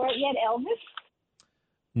you saw it yet, Elvis.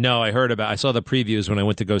 No, I saw the previews when I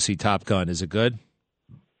went to go see Top Gun. Is it good?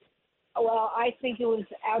 Well, I think it was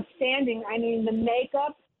outstanding. I mean, the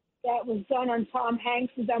makeup that was done on Tom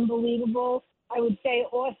Hanks is unbelievable. I would say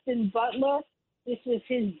Austin Butler, this was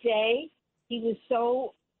his day. He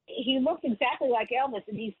looked exactly like Elvis,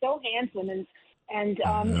 and he's so handsome. And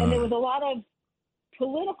there was a lot of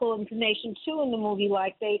political information too in the movie.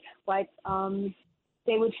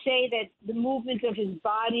 They would say that the movement of his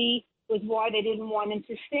body was why they didn't want him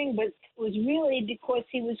to sing, but it was really because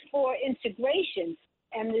he was for integration.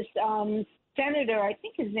 And this senator, I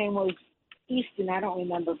think his name was Easton, I don't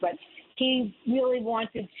remember, but he really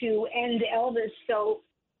wanted to end Elvis so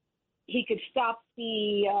he could stop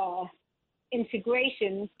the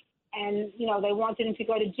integration. And, they wanted him to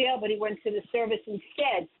go to jail, but he went to the service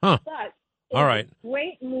instead. Huh. But all right.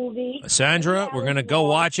 Great movie. Sandra, we're going to go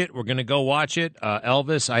watch it.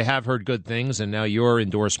 Elvis, I have heard good things, and now your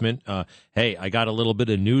endorsement. Hey, I got a little bit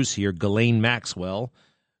of news here. Ghislaine Maxwell,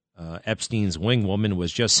 Epstein's wing woman,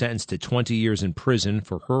 was just sentenced to 20 years in prison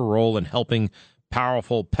for her role in helping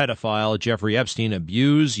powerful pedophile Jeffrey Epstein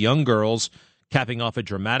abuse young girls, capping off a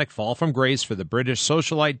dramatic fall from grace for the British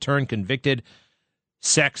socialite turned convicted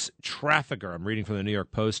sex trafficker. I'm reading from the New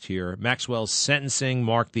York Post here. Maxwell's sentencing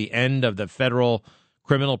marked the end of the federal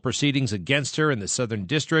criminal proceedings against her in the Southern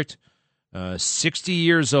District. 60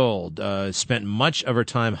 years old, spent much of her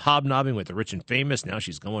time hobnobbing with the rich and famous. Now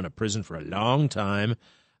she's going to prison for a long time.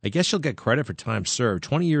 I guess she'll get credit for time served.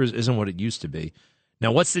 20 years isn't what it used to be.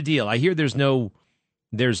 Now, what's the deal? I hear there's no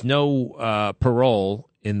parole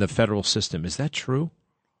in the federal system. Is that true?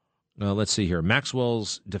 Let's see here.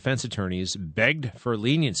 Maxwell's defense attorneys begged for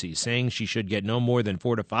leniency, saying she should get no more than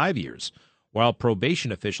 4 to 5 years, while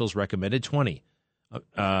probation officials recommended 20.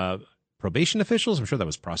 Probation officials? I'm sure that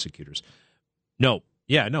was prosecutors.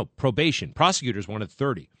 Probation. Prosecutors wanted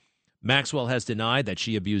 30. Maxwell has denied that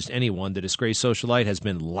she abused anyone. The disgraced socialite has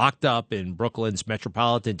been locked up in Brooklyn's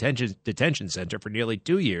Metropolitan Detention Center for nearly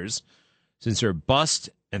 2 years since her bust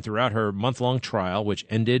and throughout her month-long trial, which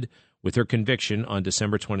ended with her conviction on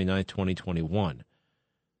December 29, 2021.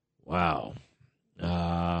 Wow.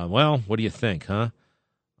 Well, what do you think, huh?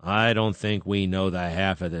 I don't think we know the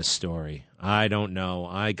half of this story. I don't know.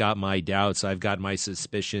 I got my doubts. I've got my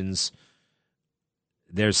suspicions.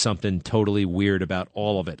 There's something totally weird about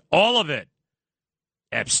all of it. All of it!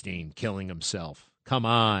 Epstein killing himself. Come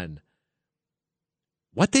on.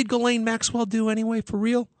 What did Ghislaine Maxwell do anyway, for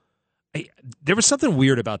real? There was something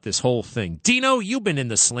weird about this whole thing. Dino, you've been in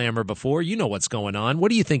the slammer before. You know what's going on. What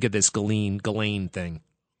do you think of this Ghislaine thing?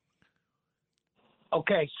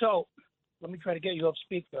 Okay, so let me try to get you off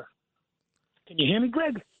speaker. Can you hear me,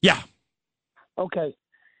 Greg? Yeah. Okay.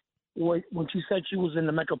 When she said she was in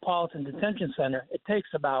the Metropolitan Detention Center, it takes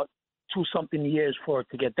about 2-something years for it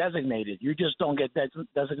to get designated. You just don't get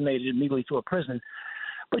designated immediately to a prison.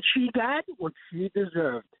 But she got what she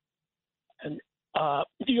deserved. And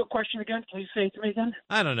your question again? Can you say it to me again?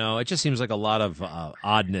 I don't know. It just seems like a lot of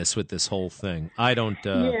oddness with this whole thing. I don't.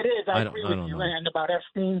 Yeah, it is. I agree with you. Know. And about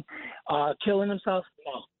Epstein killing himself,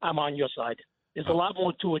 no, I'm on your side. There's a lot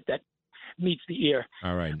more to it that meets the ear.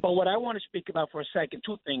 All right. But what I want to speak about for a second,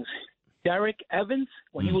 two things. Derek Evans,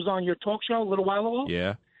 when he was on your talk show a little while ago.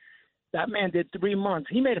 Yeah. That man did 3 months.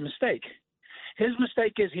 He made a mistake. His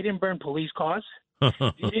mistake is he didn't burn police cars.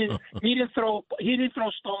 He didn't throw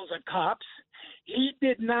stones at cops. He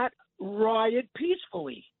did not riot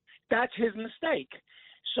peacefully. That's his mistake.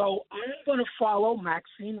 So I'm going to follow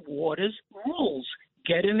Maxine Waters' rules.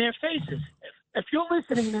 Get in their faces. If you're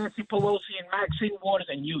listening, Nancy Pelosi and Maxine Waters,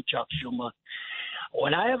 and you, Chuck Schumer,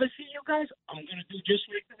 when I ever see you guys, I'm going to do just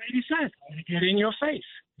like the lady says. I'm going to get in your face.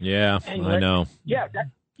 Yeah, I know.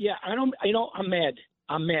 I'm mad.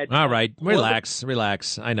 I'm mad. All right, relax.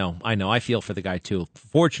 I know. I feel for the guy, too.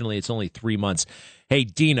 Fortunately, it's only 3 months. Hey,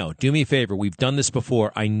 Dino, do me a favor. We've done this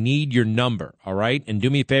before. I need your number, all right? And do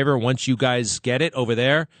me a favor, once you guys get it over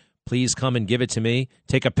there, please come and give it to me.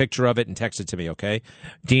 Take a picture of it and text it to me, okay?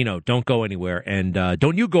 Dino, don't go anywhere. And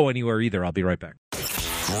don't you go anywhere either. I'll be right back.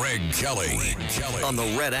 Greg Kelly on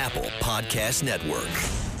the Red Apple Podcast Network.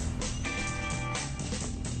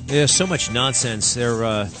 There's so much nonsense.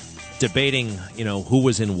 They're debating, who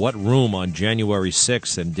was in what room on January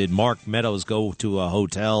 6th, and did Mark Meadows go to a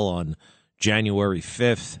hotel on January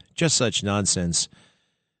 5th? Just such nonsense.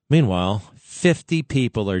 Meanwhile, 50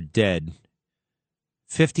 people are dead.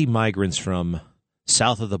 50 migrants from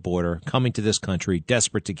south of the border coming to this country,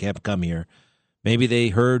 desperate to come here. Maybe they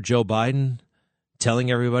heard Joe Biden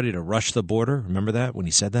telling everybody to rush the border. Remember that when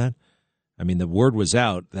he said that? I mean, the word was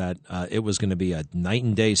out that it was going to be a night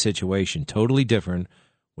and day situation, totally different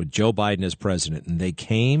with Joe Biden as president. And they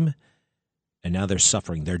came, and now they're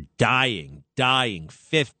suffering. They're dying.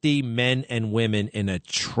 50 men and women in a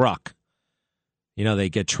truck. They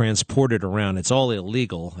get transported around. It's all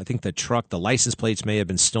illegal. I think the license plates may have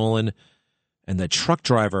been stolen, and the truck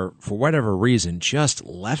driver, for whatever reason, just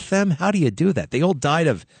left them. How do you do that? They all died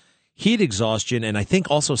of heat exhaustion, and I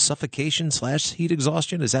think also suffocation/heat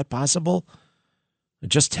exhaustion. Is that possible?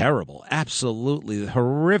 Just terrible. Absolutely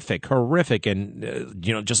horrific. And,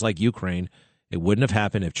 just like Ukraine, it wouldn't have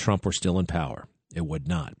happened if Trump were still in power. It would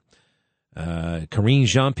not. Karine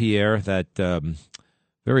Jean-Pierre, that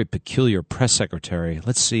very peculiar press secretary.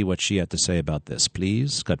 Let's see what she had to say about this,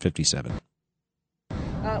 please. Cut 57.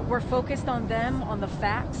 We're focused on them, on the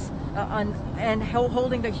facts, and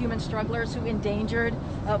holding the human strugglers who endangered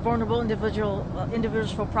vulnerable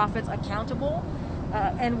individuals for profits accountable.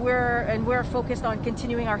 And we're focused on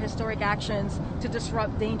continuing our historic actions to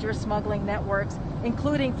disrupt dangerous smuggling networks,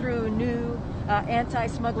 including through a new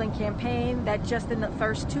anti-smuggling campaign that just in the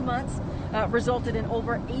first 2 months resulted in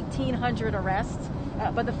over 1,800 arrests.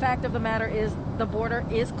 But the fact of the matter is the border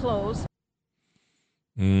is closed.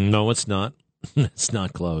 No, it's not. It's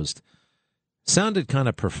not closed. Sounded kind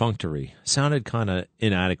of perfunctory. Sounded kind of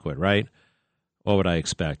inadequate, right? What would I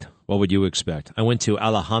expect? What would you expect? I went to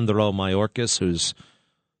Alejandro Mayorkas, who's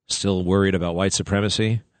still worried about white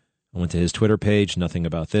supremacy. I went to his Twitter page, nothing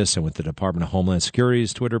about this. I went to the Department of Homeland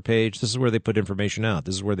Security's Twitter page. This is where they put information out.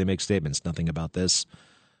 This is where they make statements, nothing about this.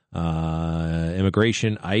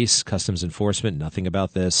 Immigration, ICE, Customs Enforcement, nothing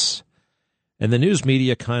about this. And the news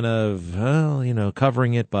media kind of,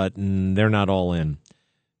 covering it, but they're not all in.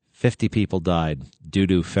 50 people died due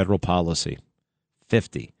to federal policy.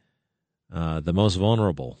 50. The most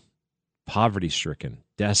vulnerable, poverty-stricken,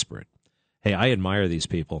 desperate. Hey, I admire these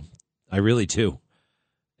people. I really do.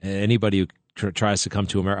 Anybody who tries to come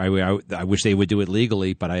to America, I wish they would do it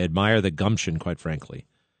legally, but I admire the gumption, quite frankly.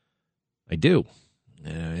 I do.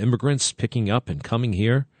 Immigrants picking up and coming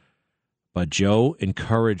here, but Joe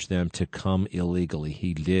encouraged them to come illegally.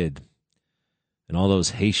 He did. And all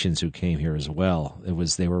those Haitians who came here as well.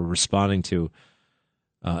 They were responding to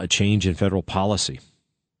a change in federal policy.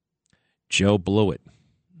 Joe blew it.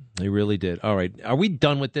 He really did. All right. Are we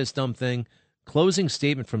done with this dumb thing? Closing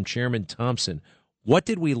statement from Chairman Thompson. What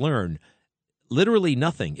did we learn? Literally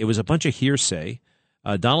nothing. It was a bunch of hearsay.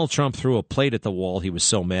 Donald Trump threw a plate at the wall. He was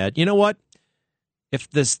so mad. You know what? If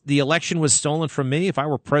the election was stolen from me, if I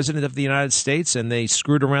were president of the United States and they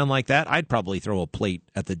screwed around like that, I'd probably throw a plate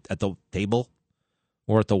at the table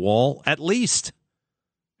or at the wall. At least.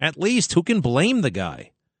 Who can blame the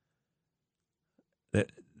guy?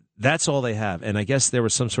 That's all they have. And I guess there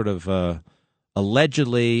was some sort of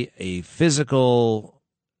allegedly a physical,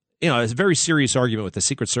 it's a very serious argument with the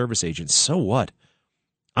Secret Service agents. So what?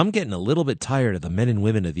 I'm getting a little bit tired of the men and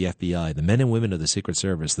women of the FBI, the men and women of the Secret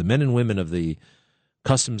Service, the men and women of the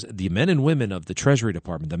Customs, the men and women of the Treasury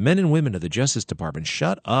Department, the men and women of the Justice Department.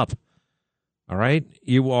 Shut up. All right?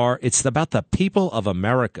 It's about the people of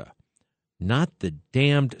America, not the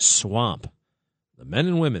damned swamp. The men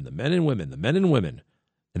and women, the men and women, the men and women.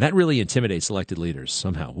 And that really intimidates elected leaders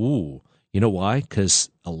somehow. Ooh. You know why? Because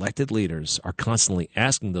elected leaders are constantly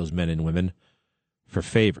asking those men and women for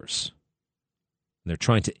favors. They're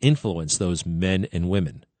trying to influence those men and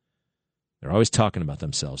women. They're always talking about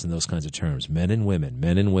themselves in those kinds of terms. Men and women,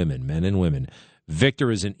 men and women, men and women.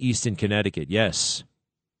 Victor is in Easton, Connecticut. Yes.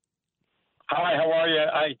 Hi, how are you?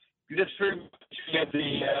 I just heard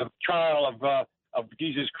the trial of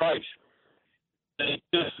Jesus Christ.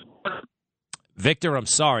 Victor, I'm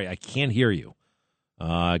sorry. I can't hear you.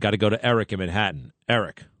 I got to go to Eric in Manhattan.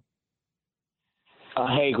 Eric.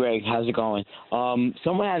 Hey, Greg. How's it going?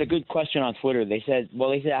 Someone had a good question on Twitter. They said,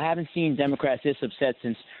 I haven't seen Democrats this upset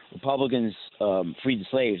since Republicans freed the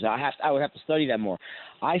slaves. I would have to study that more.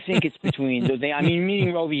 I think it's between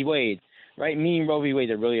meaning Roe v. Wade, right? Meaning Roe v. Wade,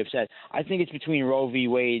 they're really upset. I think it's between Roe v.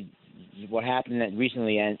 Wade, what happened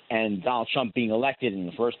recently, and Donald Trump being elected in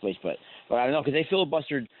the first place. But I don't know, because they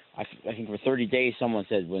filibustered, I think, for 30 days, someone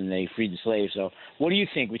said, when they freed the slaves. So what do you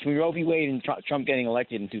think between Roe v. Wade and Trump getting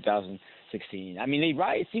elected in 2016? I mean,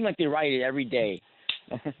 it seemed like they rioted every day.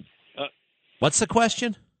 What's the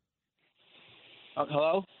question?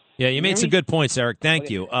 Hello? Yeah, you made some good points, Eric. Thank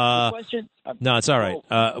you. Question? No, it's all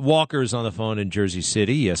right. Walker's on the phone in Jersey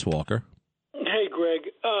City. Yes, Walker. Hey,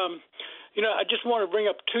 Greg. I just want to bring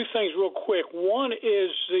up two things real quick. One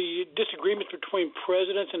is the disagreement between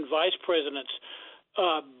presidents and vice presidents.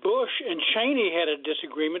 Bush and Cheney had a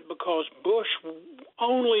disagreement because Bush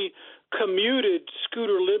only commuted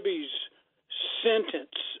Scooter Libby's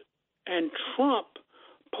sentence, and Trump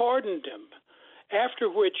pardoned him, after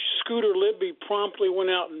which Scooter Libby promptly went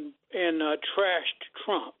out and trashed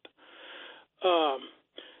Trump.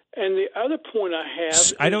 And the other point I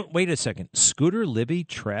have... Wait a second. Scooter Libby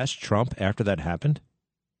trashed Trump after that happened?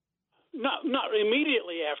 Not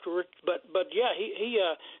immediately afterwards, but yeah,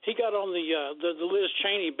 he got on the Liz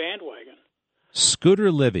Cheney bandwagon.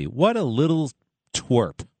 Scooter Libby, what a little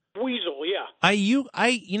twerp. Weasel, yeah.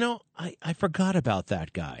 I forgot about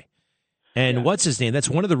that guy. And what's his name? That's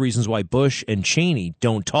one of the reasons why Bush and Cheney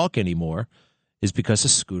don't talk anymore, is because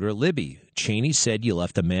of Scooter Libby. Cheney said you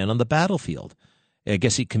left a man on the battlefield. I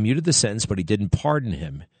guess he commuted the sentence, but he didn't pardon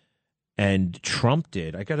him. And Trump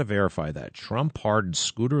did. I got to verify that. Trump pardoned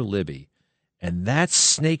Scooter Libby. And that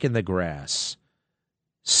snake in the grass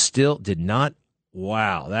still did not.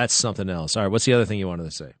 Wow, that's something else. All right, what's the other thing you wanted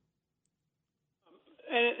to say?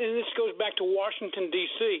 And this goes back to Washington,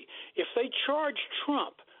 D.C. If they charge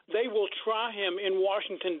Trump, they will try him in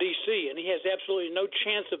Washington, D.C., and he has absolutely no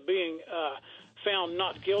chance of being found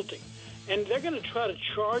not guilty. And they're going to try to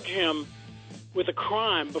charge him with a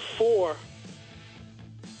crime before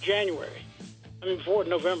before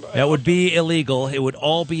November. That would be illegal. It would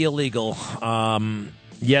all be illegal.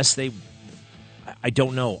 Yes, I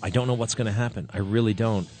don't know. I don't know what's going to happen. I really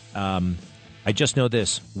don't. I just know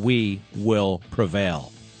this. We will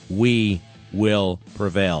prevail. We will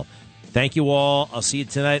prevail. Thank you all. I'll see you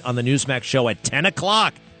tonight on the Newsmax show at 10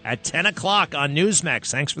 o'clock. At 10 o'clock on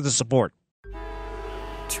Newsmax. Thanks for the support.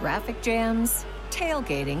 Traffic jams,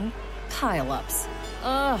 tailgating, pile-ups.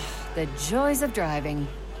 Ugh, the joys of driving.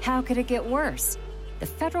 How could it get worse? The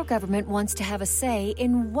federal government wants to have a say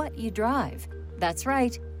in what you drive. That's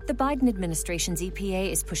right. The Biden administration's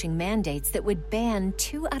EPA is pushing mandates that would ban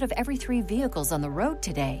 2 out of every 3 vehicles on the road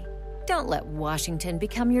today. Don't let Washington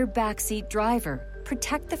become your backseat driver.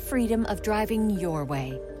 Protect the freedom of driving your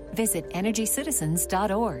way. Visit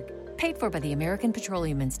EnergyCitizens.org. Paid for by the American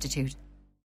Petroleum Institute.